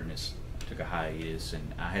off during this. I took a hiatus,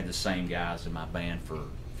 and I had the same guys in my band for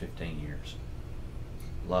 15 years.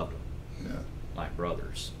 Loved them, like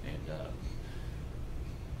brothers. And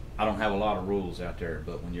I don't have a lot of rules out there,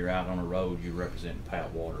 but when you're out on the road, you represent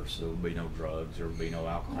Pat Waters. So there will be no drugs, there will be no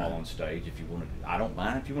alcohol on stage. If you want to, I don't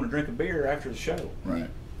mind if you want to drink a beer after the show. Right.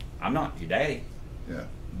 I'm not your daddy. Yeah.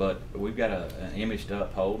 But we've got an image to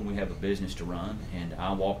uphold, and we have a business to run. And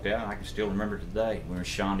I walked out. I can still remember today. We were in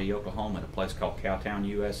Shawnee, Oklahoma, at a place called Cowtown,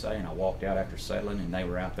 USA, and I walked out after settling, and they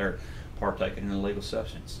were out there partaking in illegal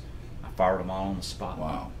substance. I fired them all on the spot.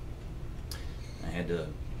 Wow. I had to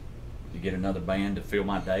get another band to fill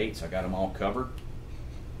my dates. I got them all covered,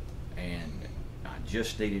 and I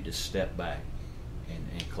just needed to step back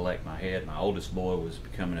and collect my head. My oldest boy was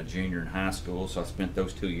becoming a junior in high school, so I spent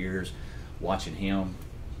those 2 years watching him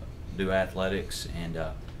do athletics. And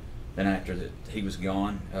then after he was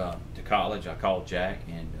gone to college, I called Jack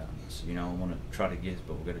and said, you know, I want to try to get this,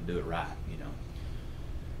 but we're going to do it right, you know.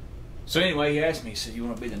 So anyway, he asked me, he said, you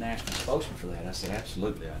want to be the national spokesman for that? I said,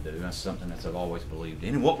 absolutely I do. That's something that I've always believed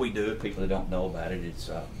in. And what we do, people that don't know about it, it's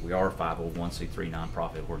we are a 501c3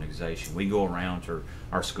 nonprofit organization. We go around to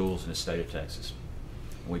our schools in the state of Texas.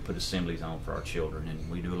 We put assemblies on for our children, and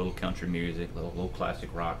we do a little country music, a little classic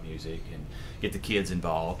rock music, and get the kids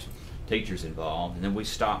involved, teachers involved, and then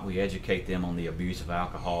we educate them on the abuse of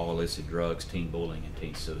alcohol, illicit drugs, teen bullying, and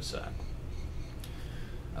teen suicide.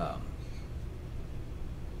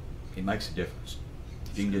 It makes a difference.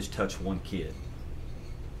 If you can just touch one kid,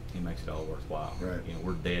 it makes it all worthwhile. Right. You know,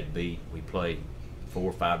 we're dead beat. We play 4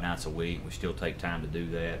 or 5 nights a week. We still take time to do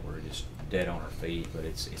that. We're just dead on our feet, but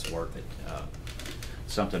it's worth it.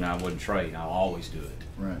 Something I wouldn't trade. I'll always do it.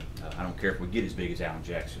 Right. I don't care if we get as big as Alan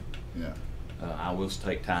Jackson. Yeah. I will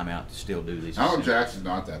take time out to still do these. Alan Jackson's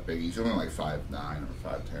not that big. He's only like 5'9" or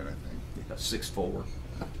 5'10", I think. 6'4".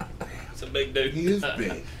 It's a big dude. He is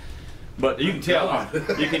big. But you can tell,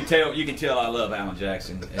 you can tell I love Alan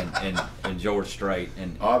Jackson and George Strait,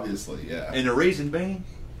 and obviously, yeah. And the reason being,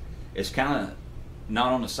 it's kind of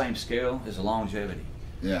not on the same scale as the longevity.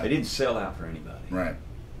 Yeah. They didn't sell out for anybody. Right.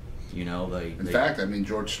 You know, In fact, I mean,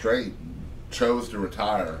 George Strait chose to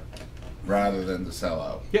retire rather than to sell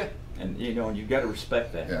out. Yeah. And you know, you've got to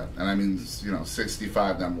respect that. Yeah. And I mean, you know,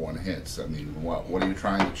 65 #1 hits. I mean, what are you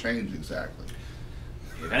trying to change exactly?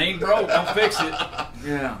 If it ain't broke, don't fix it.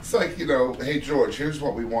 Yeah. It's like, you know, hey George, here's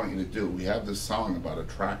what we want you to do. We have this song about a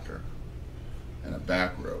tractor and a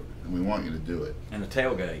back road, and we want you to do it. And a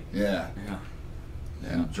tailgate. Yeah. Yeah.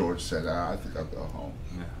 And George said, I think I'll go home.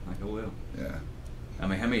 Yeah, I think I will. Yeah. I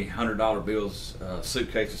mean, how many $100 bills,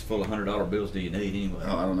 suitcases full of $100 bills do you need anyway?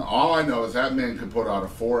 Oh, I don't know. All I know is that man could put out a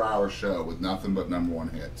 4-hour show with nothing but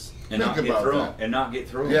 #1 hits. And Think not get about through that. them. And not get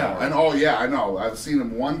through them. Yeah, and oh yeah, I know. I've seen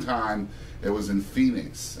him one time. It was in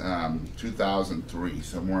Phoenix, 2003,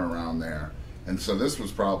 somewhere around there. And so this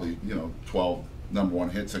was probably, you know, 12 #1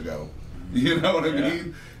 hits ago. You know what I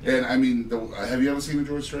mean? And I mean, have you ever seen a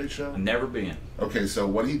George Strait show? Never been. Okay, so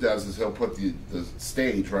what he does is he'll put the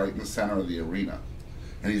stage right in the center of the arena.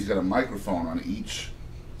 And he's got a microphone on each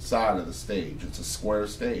side of the stage. It's a square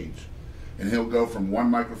stage. And he'll go from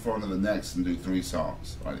one microphone to the next and do 3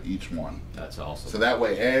 songs on each one. That's awesome. So that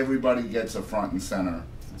way everybody gets a front and center.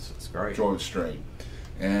 That's great. George Strait.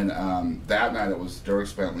 And that night it was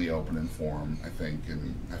Dierks Bentley opening for him, I think,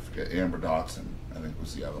 and I forget, Amber Dotson, I think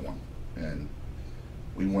was the other one. And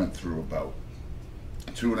we went through about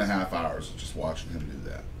 2.5 hours of just watching him do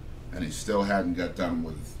that. And he still hadn't got done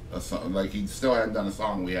with a song, like he still hadn't done a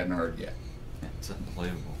song we hadn't heard yet. It's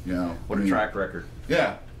unbelievable. You know, what a track record.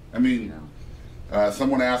 Yeah, I mean,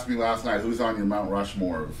 someone asked me last night, who's on your Mount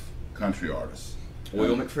Rushmore of country artists?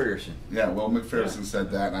 Will McPherson. Yeah, Will McPherson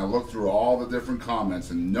said that, and I looked through all the different comments,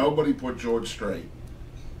 and nobody put George Strait.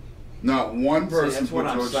 Not one person put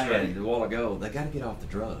George Strait. That's what I'm saying a while ago. They got to get off the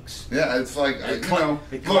drugs. Yeah, it's like, look,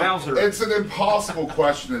 it's an impossible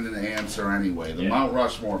question and an answer anyway. The Mount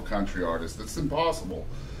Rushmore of country artists, it's impossible.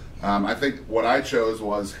 I think what I chose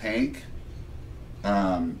was Hank,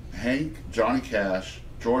 Johnny Cash,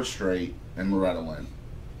 George Strait, and Loretta Lynn.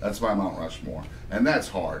 That's my Mount Rushmore. And that's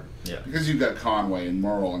hard. Yeah. Because you've got Conway and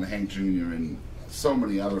Merle and Hank Jr. and so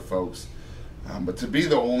many other folks. But to be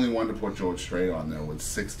the only one to put George Strait on there with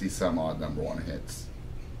 60-some-odd #1 hits.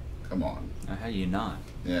 Come on. How you not?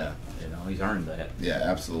 Yeah. You know, he's earned that. Yeah,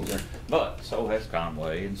 absolutely. But so has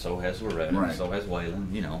Conway, and so has Loretta, and so has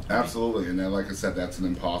Waylon, you know. Absolutely. And then, like I said, that's an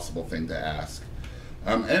impossible thing to ask.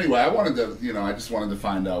 Anyway, I wanted to, I just wanted to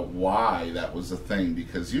find out why that was a thing,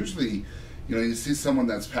 because usually, you see someone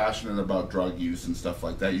that's passionate about drug use and stuff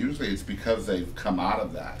like that, usually it's because they've come out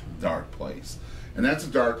of that dark place. And that's a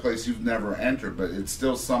dark place you've never entered, but it's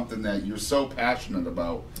still something that you're so passionate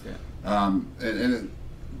about. Yeah. And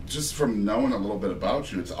just from knowing a little bit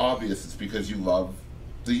about you, it's obvious it's because you love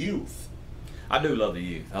the youth. I do love the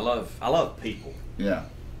youth. I love people. Yeah.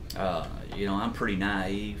 I'm pretty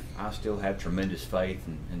naive. I still have tremendous faith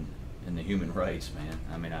in the human race, man.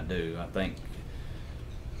 I mean, I do. I think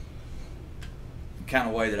the kind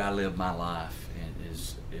of way that I live my life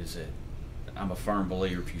is that I'm a firm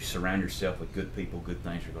believer if you surround yourself with good people, good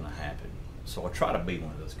things are going to happen. So I try to be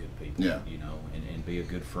one of those good people, and be a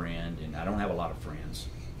good friend. And I don't have a lot of friends,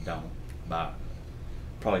 by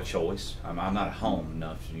probably choice. I'm not at home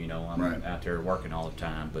enough, I'm out there working all the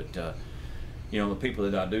time. But, the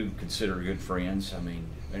people that I do consider good friends,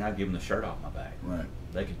 and I give them the shirt off my back. Right.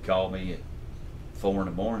 They could call me at 4 in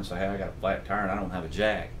the morning and say, hey, I got a flat tire and I don't have a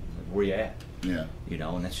jack. Where you at? Yeah.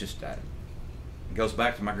 And that's just that. It goes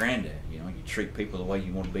back to my granddad. You treat people the way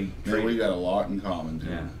you want to be treated. Yeah, we got a lot in common, dude.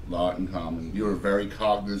 Yeah. A lot in common. You were very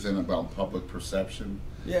cognizant about public perception,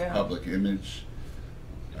 public image.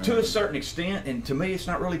 To a certain extent, and to me, it's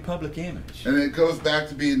not really public image. And it goes back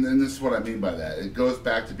to being, and this is what I mean by that, it goes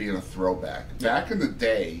back to being a throwback. Back in the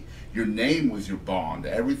day, your name was your bond.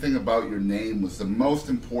 Everything about your name was the most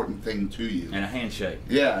important thing to you. And a handshake.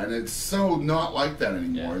 Yeah, and it's so not like that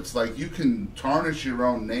anymore. Yeah. It's like you can tarnish your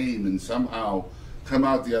own name and somehow come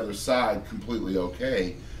out the other side completely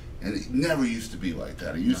okay. And it never used to be like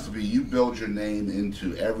that. It used to be you build your name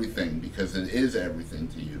into everything because it is everything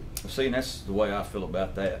to you. See, and that's the way I feel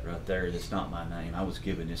about that right there. It's not my name. I was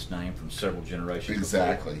given this name from several generations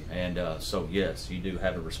Exactly. before. And so, yes, you do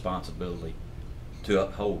have a responsibility to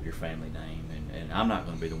uphold your family name. And I'm not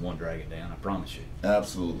going to be the one to drag it down, I promise you.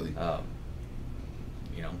 Absolutely. Are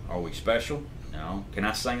we special? No. Can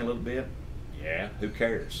I sing a little bit? Yeah. Who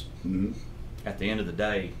cares? Mm-hmm. At the end of the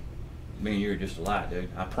day, me and you are just alike, dude.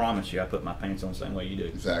 I promise you, I put my pants on the same way you do.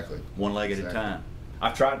 Exactly. One leg at a time.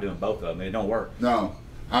 I've tried doing both of them. It don't work. No.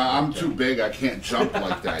 I'm too big. I can't jump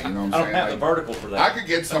like that. You know what I'm saying? I don't have the vertical for that. I could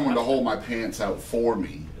get someone to hold my pants out for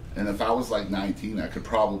me. And if I was like 19, I could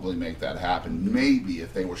probably make that happen. Maybe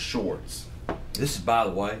if they were shorts. This is, by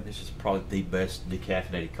the way, this is probably the best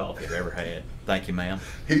decaffeinated coffee I've ever had. Thank you, ma'am.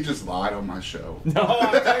 He just lied on my show. No,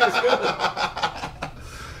 I'm telling you it's good.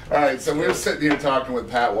 All right, so we're sitting here talking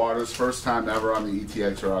with Pat Waters, first time ever on the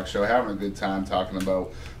ETX ROCKS Show, having a good time talking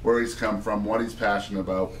about where he's come from, what he's passionate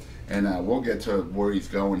about, and we'll get to where he's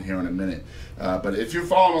going here in a minute. But if you're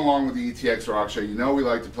following along with the ETX ROCKS Show, you know we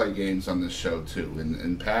like to play games on this show too.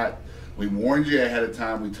 And Pat, we warned you ahead of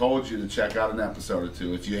time. We told you to check out an episode or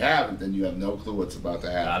two. If you haven't, then you have no clue what's about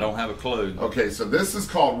to happen. I don't have a clue. Okay, so this is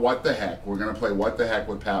called What the Heck. We're going to play What the Heck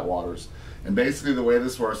with Pat Waters. And basically the way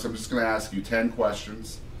this works, I'm just going to ask you 10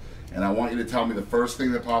 questions. And I want you to tell me the first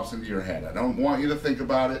thing that pops into your head. I don't want you to think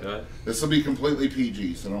about it. Okay. This will be completely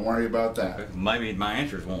PG, so don't worry about that. Okay. Maybe my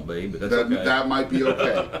answers won't be, but that's okay. That might be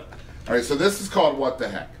okay. All right, so this is called What the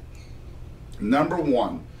Heck. Number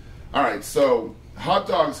 1. All right, so hot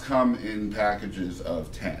dogs come in packages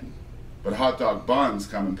of 10, but hot dog buns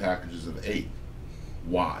come in packages of 8.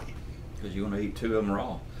 Why? Because you want to eat 2 of them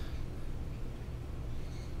raw.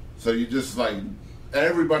 So you just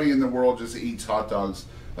everybody in the world just eats hot dogs.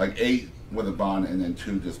 8 with a bun and then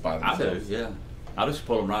 2 just by themselves. I do, yeah. I just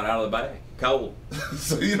pull them right out of the bag, cold.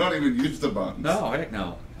 So you don't even use the buns? No, heck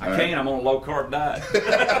no. I can't. I'm on a low-carb diet.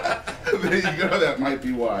 There you go. That might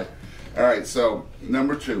be why. All right, so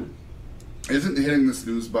number 2. Isn't hitting the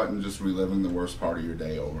snooze button just reliving the worst part of your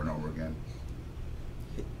day over and over again?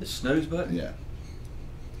 The snooze button? Yeah.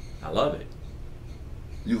 I love it.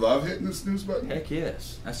 You love hitting the snooze button? Heck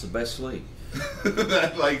yes. That's the best sleep.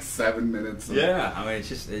 That 7 minutes. Yeah, I mean, it's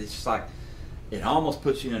just like, it almost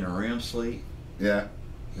puts you in a REM sleep. Yeah.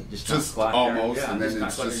 Just almost, yeah, and then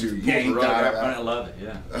it's just you pull the yanked rug out out. of I that. love it,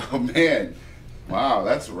 yeah. Oh, man. Wow,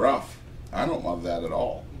 that's rough. I don't love that at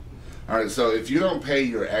all. All right, so if you don't pay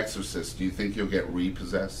your exorcist, do you think you'll get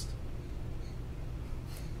repossessed?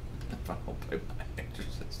 If I don't pay my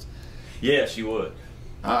exorcist. Yes, you would.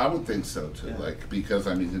 I would think so, too. Yeah. Like, because,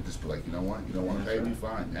 I mean, it'd just be like, you know what? You don't want to pay me?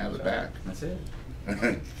 Fine. Have it back. That's it.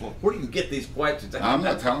 Well, where do you get these whites? I'm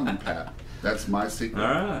not telling you, Pat. That's my secret. All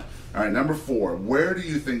right. All right, number 4. Where do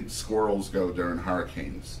you think squirrels go during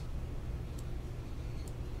hurricanes?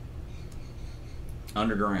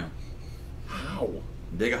 Underground. How?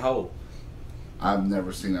 Dig a hole. I've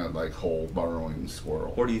never seen a hole burrowing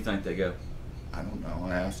squirrel. Where do you think they go? I don't know.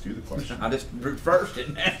 I asked you the question. I just reversed it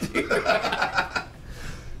and asked you.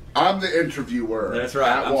 I'm the interviewer. That's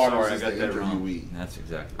right. Pat I'm Waters sorry, I is got the that interviewee. wrong. That's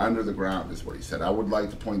exactly right. Under the ground is what he said. I would like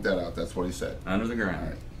to point that out. That's what he said. Under the ground. All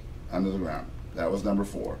right. Under the ground. That was number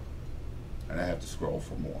 4. And I have to scroll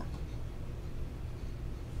for more.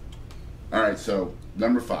 All right, so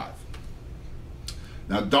number 5.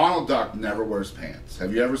 Now, Donald Duck never wears pants.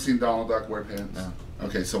 Have you ever seen Donald Duck wear pants? No.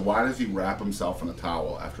 Okay, so why does he wrap himself in a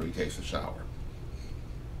towel after he takes a shower?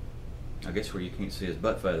 I guess where you can't see his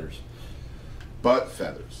butt feathers. Butt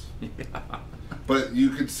feathers. Yeah. But you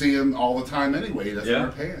could see him all the time anyway. He doesn't Yeah.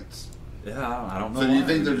 wear pants. Yeah, I don't know. So do you why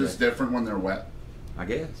think they they're do just that. different when they're wet? I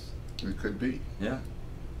guess. It could be. Yeah.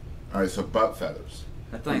 All right, so butt feathers.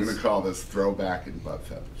 That I'm thing's, going to call this throwback and butt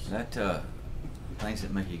feathers. that things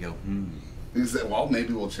that make you go, hmm. He said, well,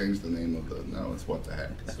 maybe we'll change the name of the... No, it's what the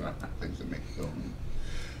heck. It's not things that make you go,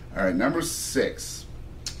 All right, number 6.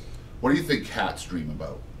 What do you think cats dream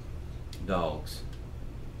about? Dogs.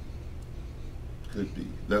 Could be.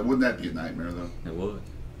 Wouldn't that be a nightmare, though? It would.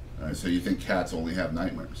 All right, so you think cats only have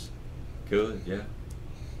nightmares? Could, yeah.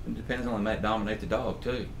 It depends on the dominate the dog,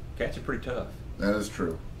 too. Cats are pretty tough. That is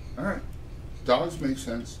true. All right. Dogs make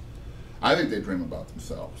sense. I think they dream about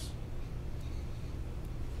themselves.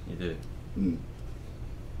 You do. Mm.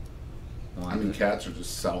 Well, I mean, cats are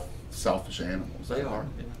just selfish animals. They are.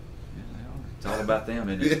 Yeah. Yeah, they are. It's all about them,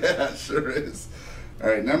 isn't it? Yeah, it sure is. All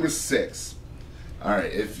right, number 6. All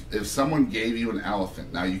right, if someone gave you an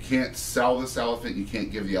elephant, now you can't sell this elephant, you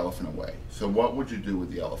can't give the elephant away. So what would you do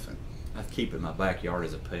with the elephant? I'd keep it in my backyard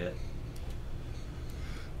as a pet.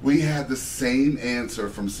 We had the same answer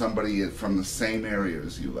from somebody from the same area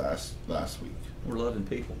as you last week. We're loving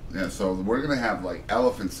people. Yeah, so we're going to have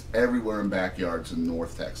elephants everywhere in backyards in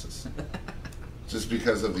North Texas. Just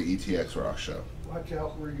because of the ETX ROCKS Show. Watch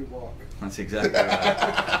out where you walk. That's exactly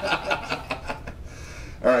right.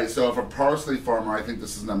 All right, so if a parsley farmer, I think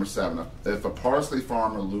this is number 7, if a parsley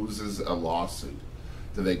farmer loses a lawsuit,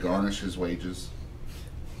 do they garnish his wages?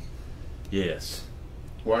 Yes.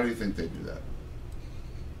 Why do you think they do that?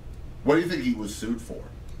 What do you think he was sued for?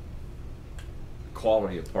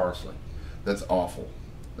 Quality of parsley. That's awful.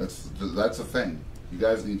 That's a thing. You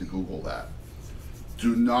guys need to Google that.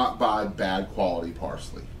 Do not buy bad quality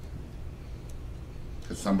parsley.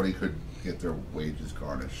 Because somebody could get their wages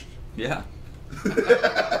garnished. Yeah.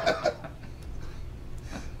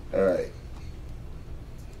 All right.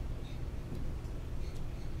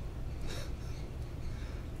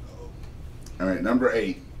 All right, number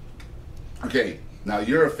 8. Okay, now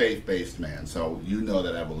you're a faith-based man, so you know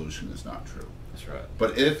that evolution is not true. That's right.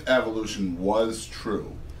 But if evolution was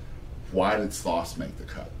true, why did sloths make the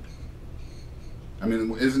cut? I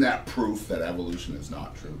mean, isn't that proof that evolution is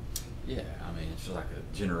not true? Yeah, I mean, it's like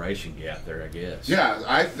a generation gap there, I guess. Yeah,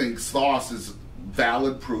 I think sloths is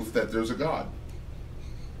valid proof that there's a God.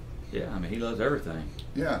 Yeah, I mean, he loves everything.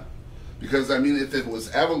 Yeah, because, I mean, if it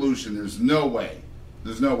was evolution, there's no way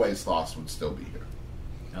sloths would still be here.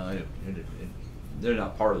 No, they're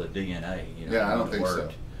not part of the DNA. You know, Yeah, I don't think so.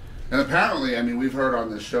 And apparently, I mean, we've heard on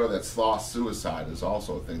this show that sloth suicide is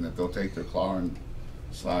also a thing, that they'll take their claw and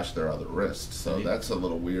slash their other wrist. So that's a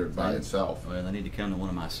little weird by itself. Well, they need to come to one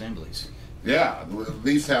of my assemblies. Yeah, at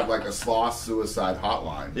least have like a sloth suicide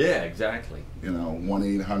hotline. Yeah, exactly. You know,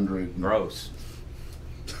 1-800 gross.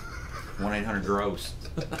 1-800-GROSS.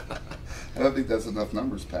 I don't think that's enough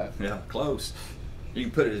numbers, Pat. Yeah, close. You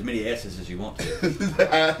can put it as many S's as you want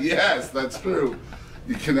to. Yes, that's true.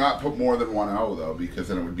 You cannot put more than 1 O though, because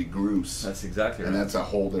then it would be grouse. That's exactly right. And that's a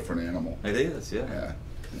whole different animal. It is, yeah. Yeah.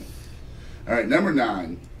 All right, number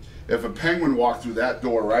 9. If a penguin walked through that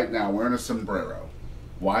door right now wearing a sombrero,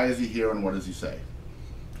 why is he here and what does he say?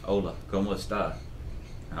 Hola, ¿cómo está?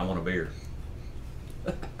 I want a beer.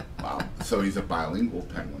 Wow. So he's a bilingual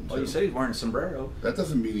penguin, too. Well, you say he's wearing a sombrero. That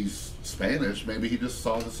doesn't mean he's Spanish. Maybe he just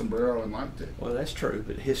saw the sombrero and liked it. Well, that's true,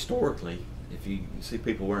 but historically, if you see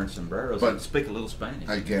people wearing sombreros, But they speak a little Spanish.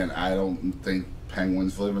 Again, I don't think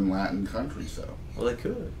penguins live in Latin country, so. Well, they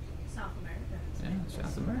could. South America. Yeah,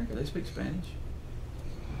 South America, they speak Spanish.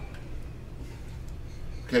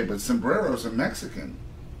 Okay, but sombreros are Mexican.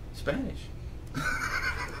 Spanish.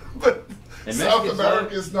 But And South Mexicans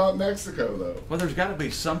America is not Mexico, though. Well, there's got to be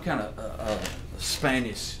some kind of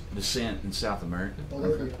Spanish descent in South America.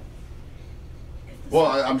 Okay. Well,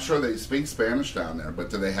 I'm sure they speak Spanish down there, but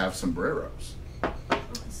do they have sombreros?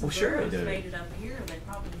 Well, sure they do. Made it up here, they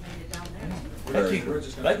probably made it down there. They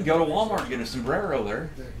can go to Walmart and get a sombrero there.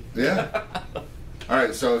 Yeah. All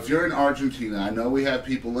right, so if you're in Argentina, I know we have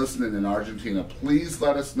people listening in Argentina. Please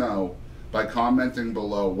let us know by commenting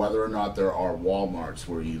below whether or not there are Walmarts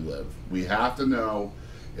where you live. We have to know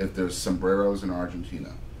if there's sombreros in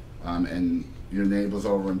Argentina. And your neighbors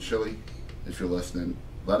over in Chile, if you're listening,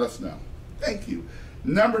 let us know. Thank you.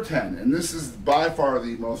 Number 10, and this is by far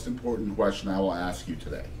the most important question I will ask you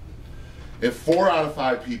today. If 4 out of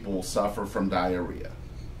 5 people suffer from diarrhea,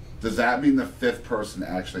 does that mean the 5th person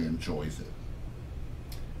actually enjoys it?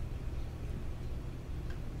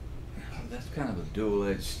 That's kind of a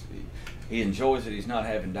dual-edged. He enjoys it. He's not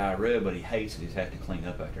having diarrhea, but he hates it. He's having to clean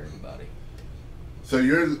up after everybody. So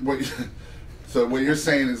what you're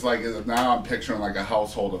saying is like now I'm picturing like a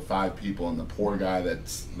household of 5 people, and the poor guy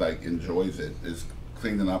that's like enjoys it is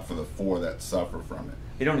cleaning up for the 4 that suffer from it.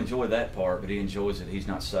 He don't enjoy that part, but he enjoys that he's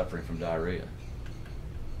not suffering from diarrhea.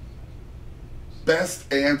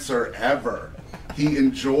 Best answer ever. He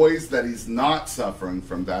enjoys that he's not suffering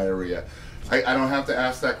from diarrhea. I don't have to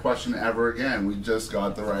ask that question ever again. We just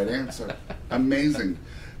got the right answer. Amazing.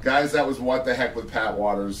 Guys, that was What the Heck with Pat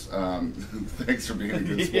Waters. Thanks for being a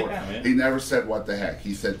good sport. Yeah, he never said what the heck.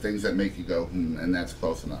 He said things that make you go, and that's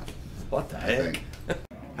close enough. What the heck?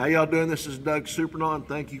 How y'all doing? This is Doug Supernon.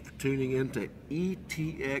 Thank you for tuning in to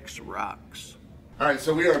ETX Rocks. All right,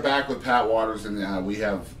 so we are back with Pat Waters, and we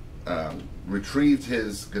have retrieved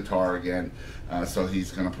his guitar again, so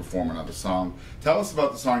he's going to perform another song. Tell us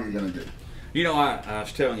about the song you're going to do. You know, I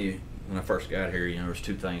was telling you when I first got here, you know, there's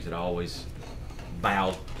 2 things that I always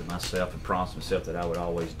vowed to myself and promised myself that I would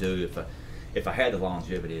always do if I had the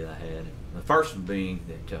longevity that I had. The first one being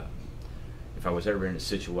that if I was ever in a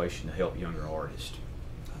situation to help younger artists,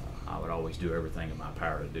 I would always do everything in my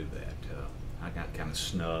power to do that. I got kind of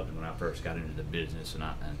snubbed when I first got into the business, and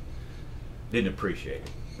I didn't appreciate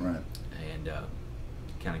it. Right. And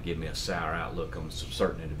kind of give me a sour outlook on some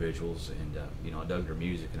certain individuals, and you know, I dug their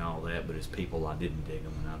music and all that, but as people, I didn't dig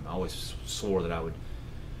them, and I always swore that I would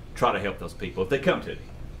try to help those people if they come to me.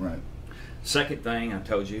 Right. Second thing I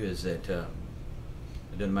told you is that it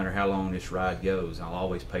doesn't matter how long this ride goes, I'll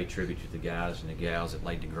always pay tribute to the guys and the gals that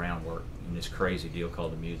laid the groundwork in this crazy deal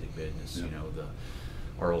called the music business. Yeah. You know, the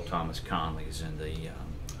Earl Thomas Conleys and the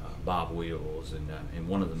Bob Wills, and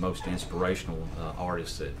one of the most inspirational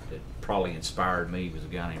artists that probably inspired me was a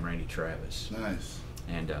guy named Randy Travis. Nice.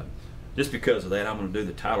 And just because of that, I'm going to do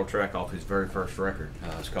the title track off his very first record.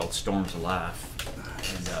 It's called Storms of Life,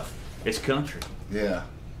 and it's country. Yeah.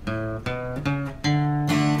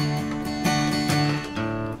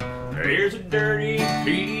 Here's a dirty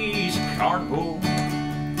piece of cardboard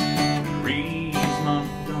that reads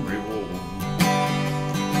Montgomery Ward,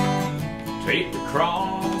 taped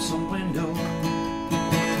across a window,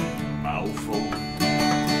 my old Ford.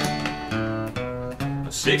 A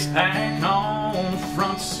 6-pack on the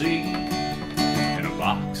front seat, and a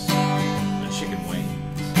box of chicken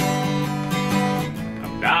wings.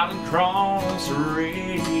 I'm dialing across the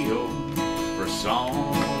radio for a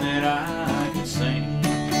song that I can sing.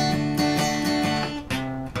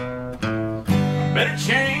 Better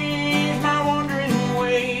change my wandering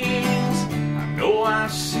ways. I know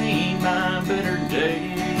I've seen my better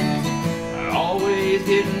days. I'm always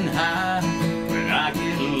getting high when I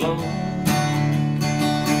get low,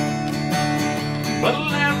 but I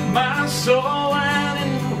left my soul out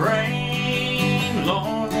in the rain.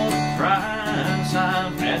 Lord, what a price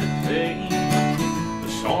I've had to pay. The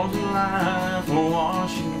storms of life are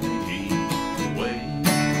washing me away.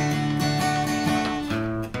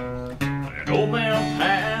 Old man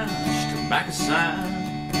patch, tobacco sign,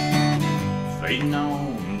 fading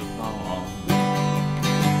on the bar,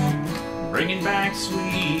 bringing back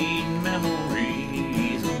sweet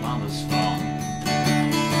memories of Mama's farm.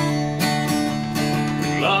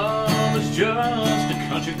 Love is just a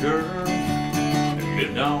country girl that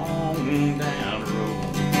lived on down the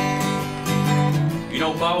road. You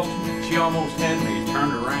know, Boston, she almost had me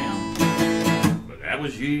turned around, but that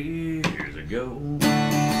was years ago.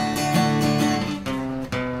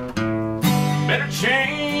 Better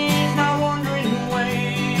change my wandering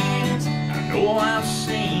ways. I know I've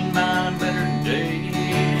seen my better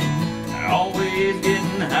is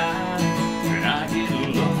getting high and I get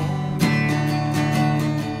low.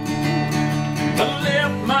 I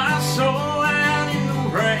left my soul out in the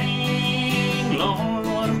rain. Lord,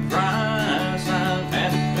 what a price I've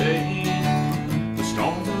had to pay. The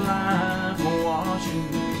storms of life are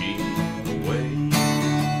washing me away.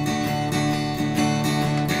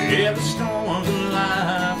 Yeah, the storms of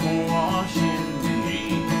life are washing me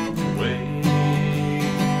away.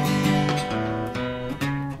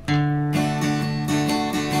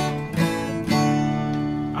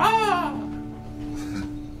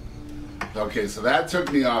 Okay, so that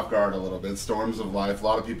took me off guard a little bit. Storms of Life. A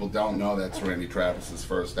lot of people don't know that's Randy Travis's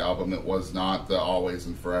first album. It was not the Always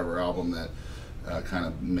and Forever album that kind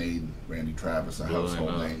of made Randy Travis a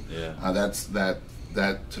household name. Yeah.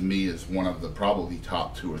 That to me is one of the probably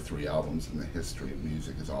top 2 or 3 albums in the history of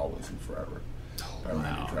music. Is Always and Forever by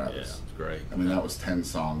Randy Travis. Yeah, it's great. I mean, that was 10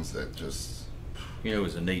 songs that just. You know, it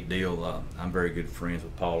was a neat deal. I'm very good friends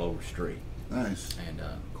with Paul Overstreet. Nice. And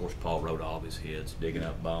of course, Paul wrote all of his hits, Digging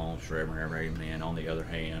Up Bones, Forever and Ever Amen, On the Other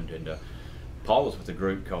Hand. And Paul was with a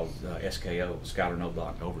group called SKO, Skylar No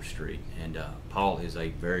Block Overstreet. And Paul is a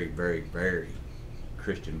very, very, very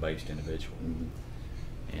Christian-based individual.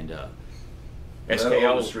 Mm-hmm. And SKO. SKO. That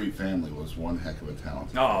Overstreet family was one heck of a talent.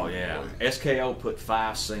 Oh, yeah. SKO put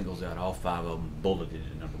 5 singles out, all 5 of them bulleted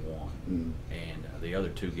at #1. Mm-hmm. And the other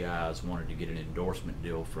 2 guys wanted to get an endorsement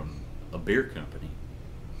deal from a beer company.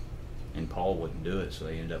 And Paul wouldn't do it, so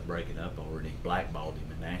they ended up breaking up over it. He blackballed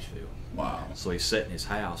him in Nashville. Wow. So he sat in his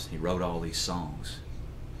house and he wrote all these songs.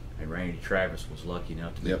 And Randy Travis was lucky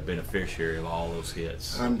enough to be a beneficiary of all those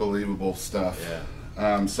hits. Unbelievable stuff.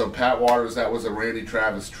 Yeah. So Pat Waters, that was a Randy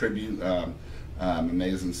Travis tribute.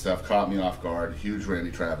 Amazing stuff. Caught me off guard. Huge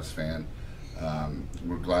Randy Travis fan.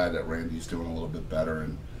 We're glad that Randy's doing a little bit better,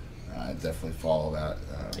 and I definitely follow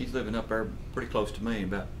that. He's living up there pretty close to me,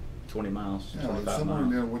 about 20 miles, Yeah, 25 somewhere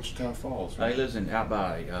miles. near Wichita Falls, right? He lives out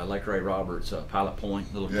by Lake Ray Roberts, Pilot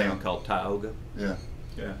Point, little town called Tioga. Yeah.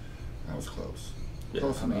 Yeah. That was close. Yeah,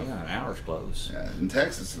 Close enough. an hour's close. Yeah, in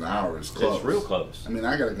Texas, an hour is close. It's real close. I mean,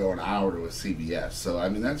 I got to go an hour to a CVS, so I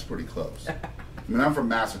mean, that's pretty close. I mean, I'm from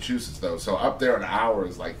Massachusetts, though, so up there an hour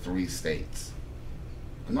is like 3 states.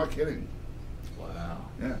 I'm not kidding. Wow.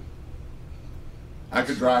 Yeah. I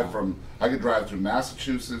could drive through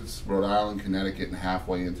Massachusetts, Rhode Island, Connecticut, and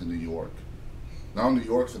halfway into New York. Now, New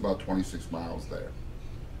York's about 26 miles there.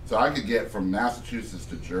 So I could get from Massachusetts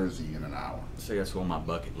to Jersey in an hour. See, that's on my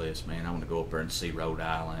bucket list, man. I want to go up there and see Rhode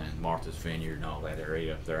Island, Martha's Vineyard, and all that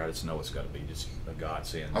area up there. I just know it's got to be just a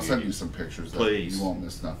godsend. I'll send you some pictures. Please. You won't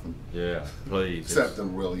miss nothing. Yeah, please. Except the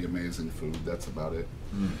really amazing food. That's about it.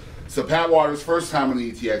 So Pat Waters, first time on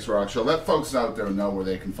the ETX ROCKS Show. Let folks out there know where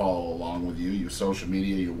they can follow along with you, your social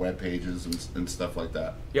media, your web pages, and stuff like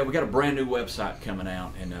that. Yeah, we got a brand new website coming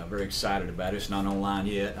out, and very excited about it. It's not online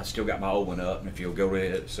yet. I still got my old one up, and if you'll go to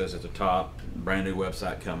it, it says at the top, brand new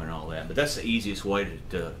website coming and all that. But that's the easiest way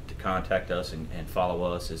to contact us and follow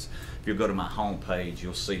us is if you'll go to my home page,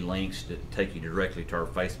 you'll see links that take you directly to our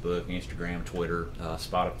Facebook, Instagram, Twitter,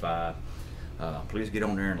 Spotify. Please get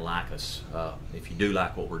on there and like us if you do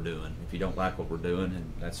like what we're doing. If you don't like what we're doing,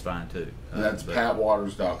 then that's fine too. And that's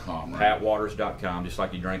patwaters.com, right? Patwaters.com, just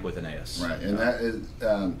like you drink with an S. Right, and that is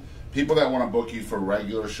people that want to book you for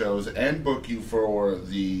regular shows and book you for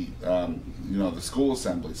the the school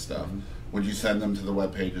assembly stuff. Would you send them to the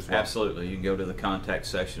web page as well? Absolutely. You can go to the contact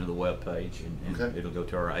section of the web page, and Okay. it'll go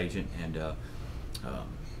to our agent and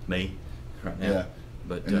me right now. Yeah.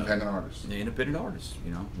 But independent artists. The independent artists,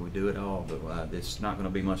 we do it all. But it's not going to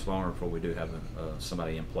be much longer before we do have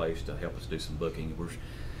somebody in place to help us do some booking.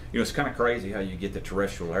 It's kind of crazy how you get the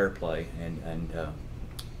terrestrial airplay and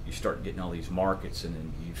you start getting all these markets, and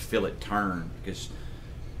then you feel it turn because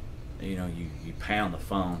you pound the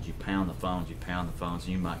phones, you pound the phones, you pound the phones,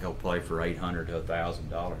 and you might go play for $800 to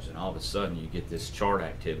 $1,000, and all of a sudden you get this chart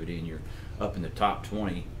activity, and you're up in the top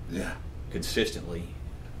 20 consistently.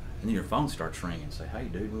 And then your phone starts ringing and say, "Hey,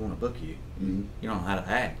 dude, we want to book you." You don't know how to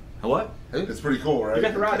act. What? It's pretty cool, right? You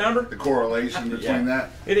got the right number? The correlation between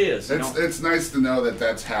that. It is. It's nice to know that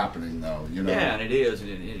that's happening, though. Yeah, and it is.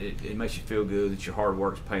 And it makes you feel good that your hard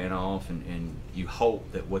work's paying off, and you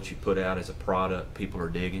hope that what you put out as a product people are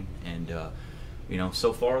digging. And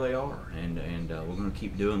so far they are. And we're going to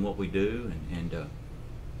keep doing what we do. And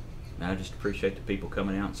I just appreciate the people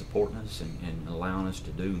coming out and supporting us and allowing us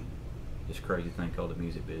to do this crazy thing called the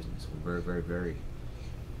music business. We're very, very, very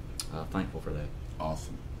thankful for that.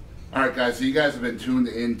 Awesome. All right, guys, so you guys have been tuned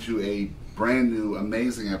into a brand new,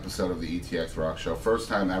 amazing episode of the ETX ROCKS Show. First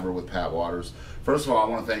time ever with Pat Waters. First of all, I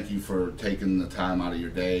want to thank you for taking the time out of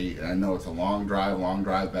your day. I know it's a long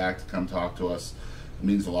drive back to come talk to us. It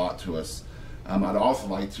means a lot to us. I'd also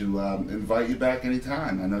like to invite you back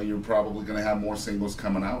anytime. I know you're probably going to have more singles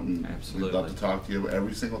coming out, and Absolutely. we'd love to talk to you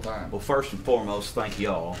every single time. Well, first and foremost, thank you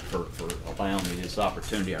all for allowing me this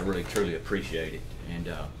opportunity. I really, truly appreciate it. And,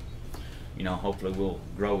 you know, hopefully we'll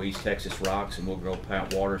grow East Texas Rocks, and we'll grow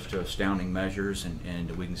Pat Waters to astounding measures, and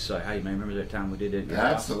we can say, hey, man, remember that time we did it?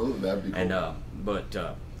 Absolutely, that'd be cool. And,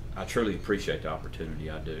 but I truly appreciate the opportunity.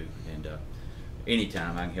 I do. And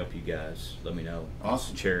anytime I can help you guys, let me know.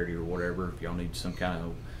 Awesome. Charity or whatever. If y'all need some kind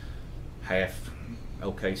of half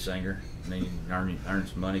okay singer, need earn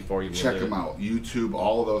some money for you. Check him out. YouTube,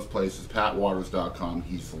 all of those places. PatWaters.com.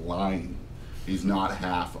 He's lying. He's not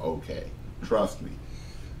half okay. Trust me.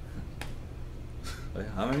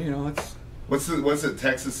 I mean, you know, it's what's it?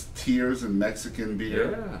 Texas Tears and Mexican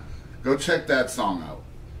Beer. Yeah. Go check that song out.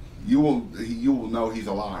 You will know he's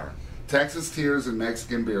a liar. Texas Tears and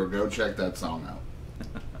Mexican Beer. Go check that song out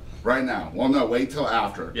right now. Well, no, wait till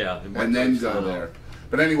after. Yeah, and then go there.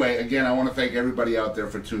 But anyway, again, I want to thank everybody out there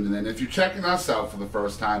for tuning in. If you're checking us out for the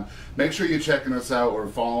first time, make sure you're checking us out or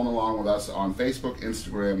following along with us on Facebook,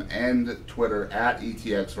 Instagram, and Twitter at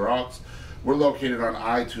ETX Rocks. We're located on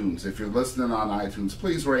iTunes. If you're listening on iTunes,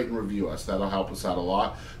 please rate and review us. That'll help us out a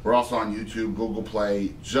lot. We're also on YouTube, Google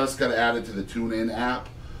Play. Just got added to the TuneIn app.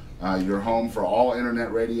 You're home for all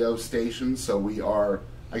internet radio stations. So we are,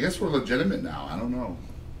 I guess we're legitimate now. I don't know.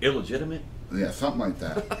 Illegitimate? Yeah, something like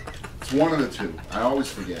that. It's one of the two. I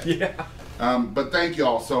always forget. Yeah. But thank you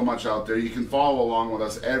all so much out there. You can follow along with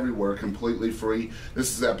us everywhere completely free.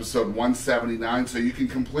 This is episode 179, so you can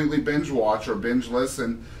completely binge watch or binge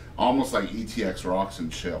listen, almost like ETX Rocks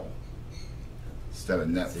and chill instead of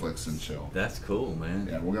Netflix and chill. That's cool, man.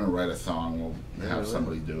 Yeah, we're going to write a song. We'll have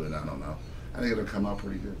somebody do it. I don't know. I think it'll come out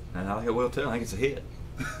pretty good. And I will too. I think it's a hit.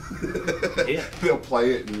 They'll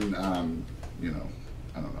play it in, you know,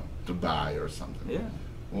 I don't know, Dubai or something. Yeah.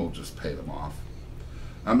 We'll just pay them off.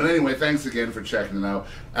 But anyway, thanks again for checking it out.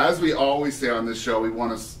 As we always say on this show, we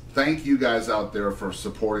want to thank you guys out there for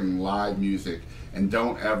supporting live music. And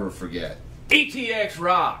don't ever forget, ETX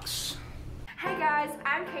Rocks. Hey guys,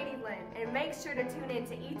 I'm Katie Lynn, and make sure to tune in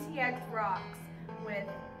to ETX Rocks with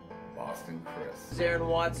Boston Chris, Aaron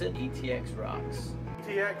Watson, ETX Rocks.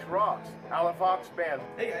 ETX Rocks, Alan Fox Band.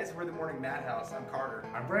 Hey guys, we're the Morning Madhouse. I'm Carter.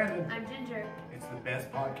 I'm Brandon. I'm Ginger. It's the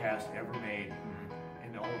best podcast ever made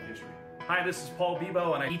in all of history. Hi, this is Paul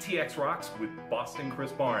Bebo, and I'm ETX Rocks with Boston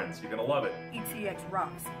Chris Barnes. You're gonna love it. ETX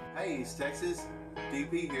Rocks. Hey, East Texas,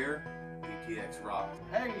 DP here. ETX Rocks.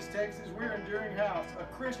 Hey, East Texas, we're Enduring House, a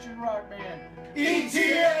Christian rock band.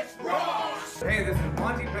 ETX Rocks! Hey, this is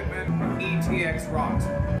Monty Pittman from ETX Rocks.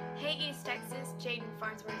 Hey, East Texas, Jaden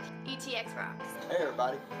Farnsworth, ETX Rocks. Hey,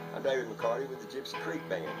 everybody, I'm David McCarty with the Gypsy Creek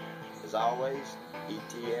Band. As always,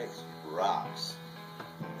 ETX Rocks.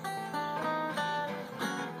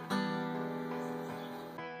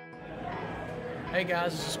 Hey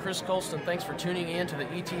guys, this is Chris Colston. Thanks for tuning in to the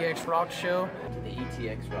ETX ROCKS Show. To the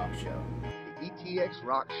ETX ROCKS Show. The ETX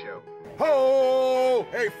ROCKS Show. Ho!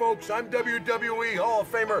 Hey folks, I'm WWE Hall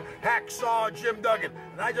of Famer Hacksaw Jim Duggan,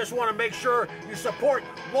 and I just want to make sure you support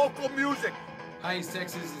local music. Hi, East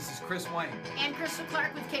Texas, this is Chris Wayne. And Crystal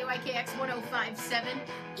Clark with KYKX 1057,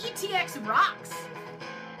 ETX Rocks.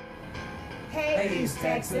 Hey, East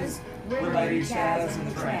Texas, we're Lady Chaz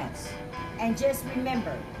and the Tramps. And just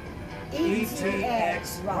remember,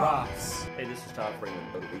 ETX Rocks. Hey, this is Todd Freeman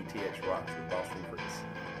of ETX Rocks with Boston Chris.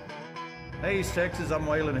 Hey, East Texas, I'm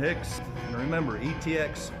Waylon Hicks, and remember,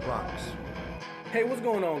 ETX Rocks. Hey, what's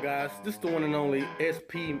going on, guys? This is the one and only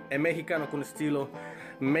SP, El Mexicano con Estilo.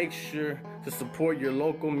 Make sure to support your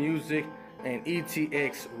local music, and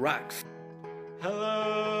ETX Rocks. Hello,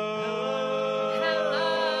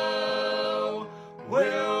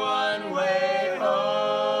 we're one way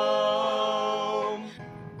home.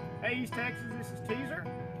 Hey, East Texas, this is Teaser.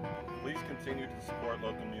 Please continue to support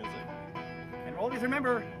local music. And always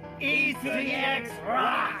remember, ETX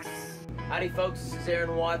Rocks! Howdy folks, this is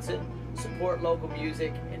Aaron Watson. Support local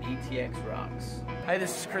music and ETX Rocks. Hey,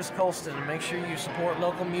 this is Chris Colston, and make sure you support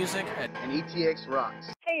local music and ETX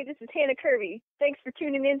Rocks. Hey, this is Hannah Kirby. Thanks for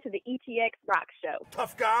tuning in to the ETX ROCKS Show.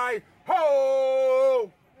 Tough guy,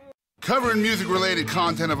 ho! Covering music-related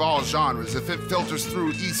content of all genres. If it filters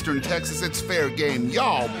through Eastern Texas, it's fair game.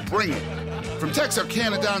 Y'all bring it. From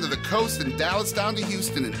Texarkana down to the coast and Dallas down to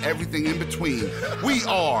Houston and everything in between, we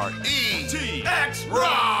are ETX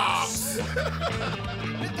Rocks!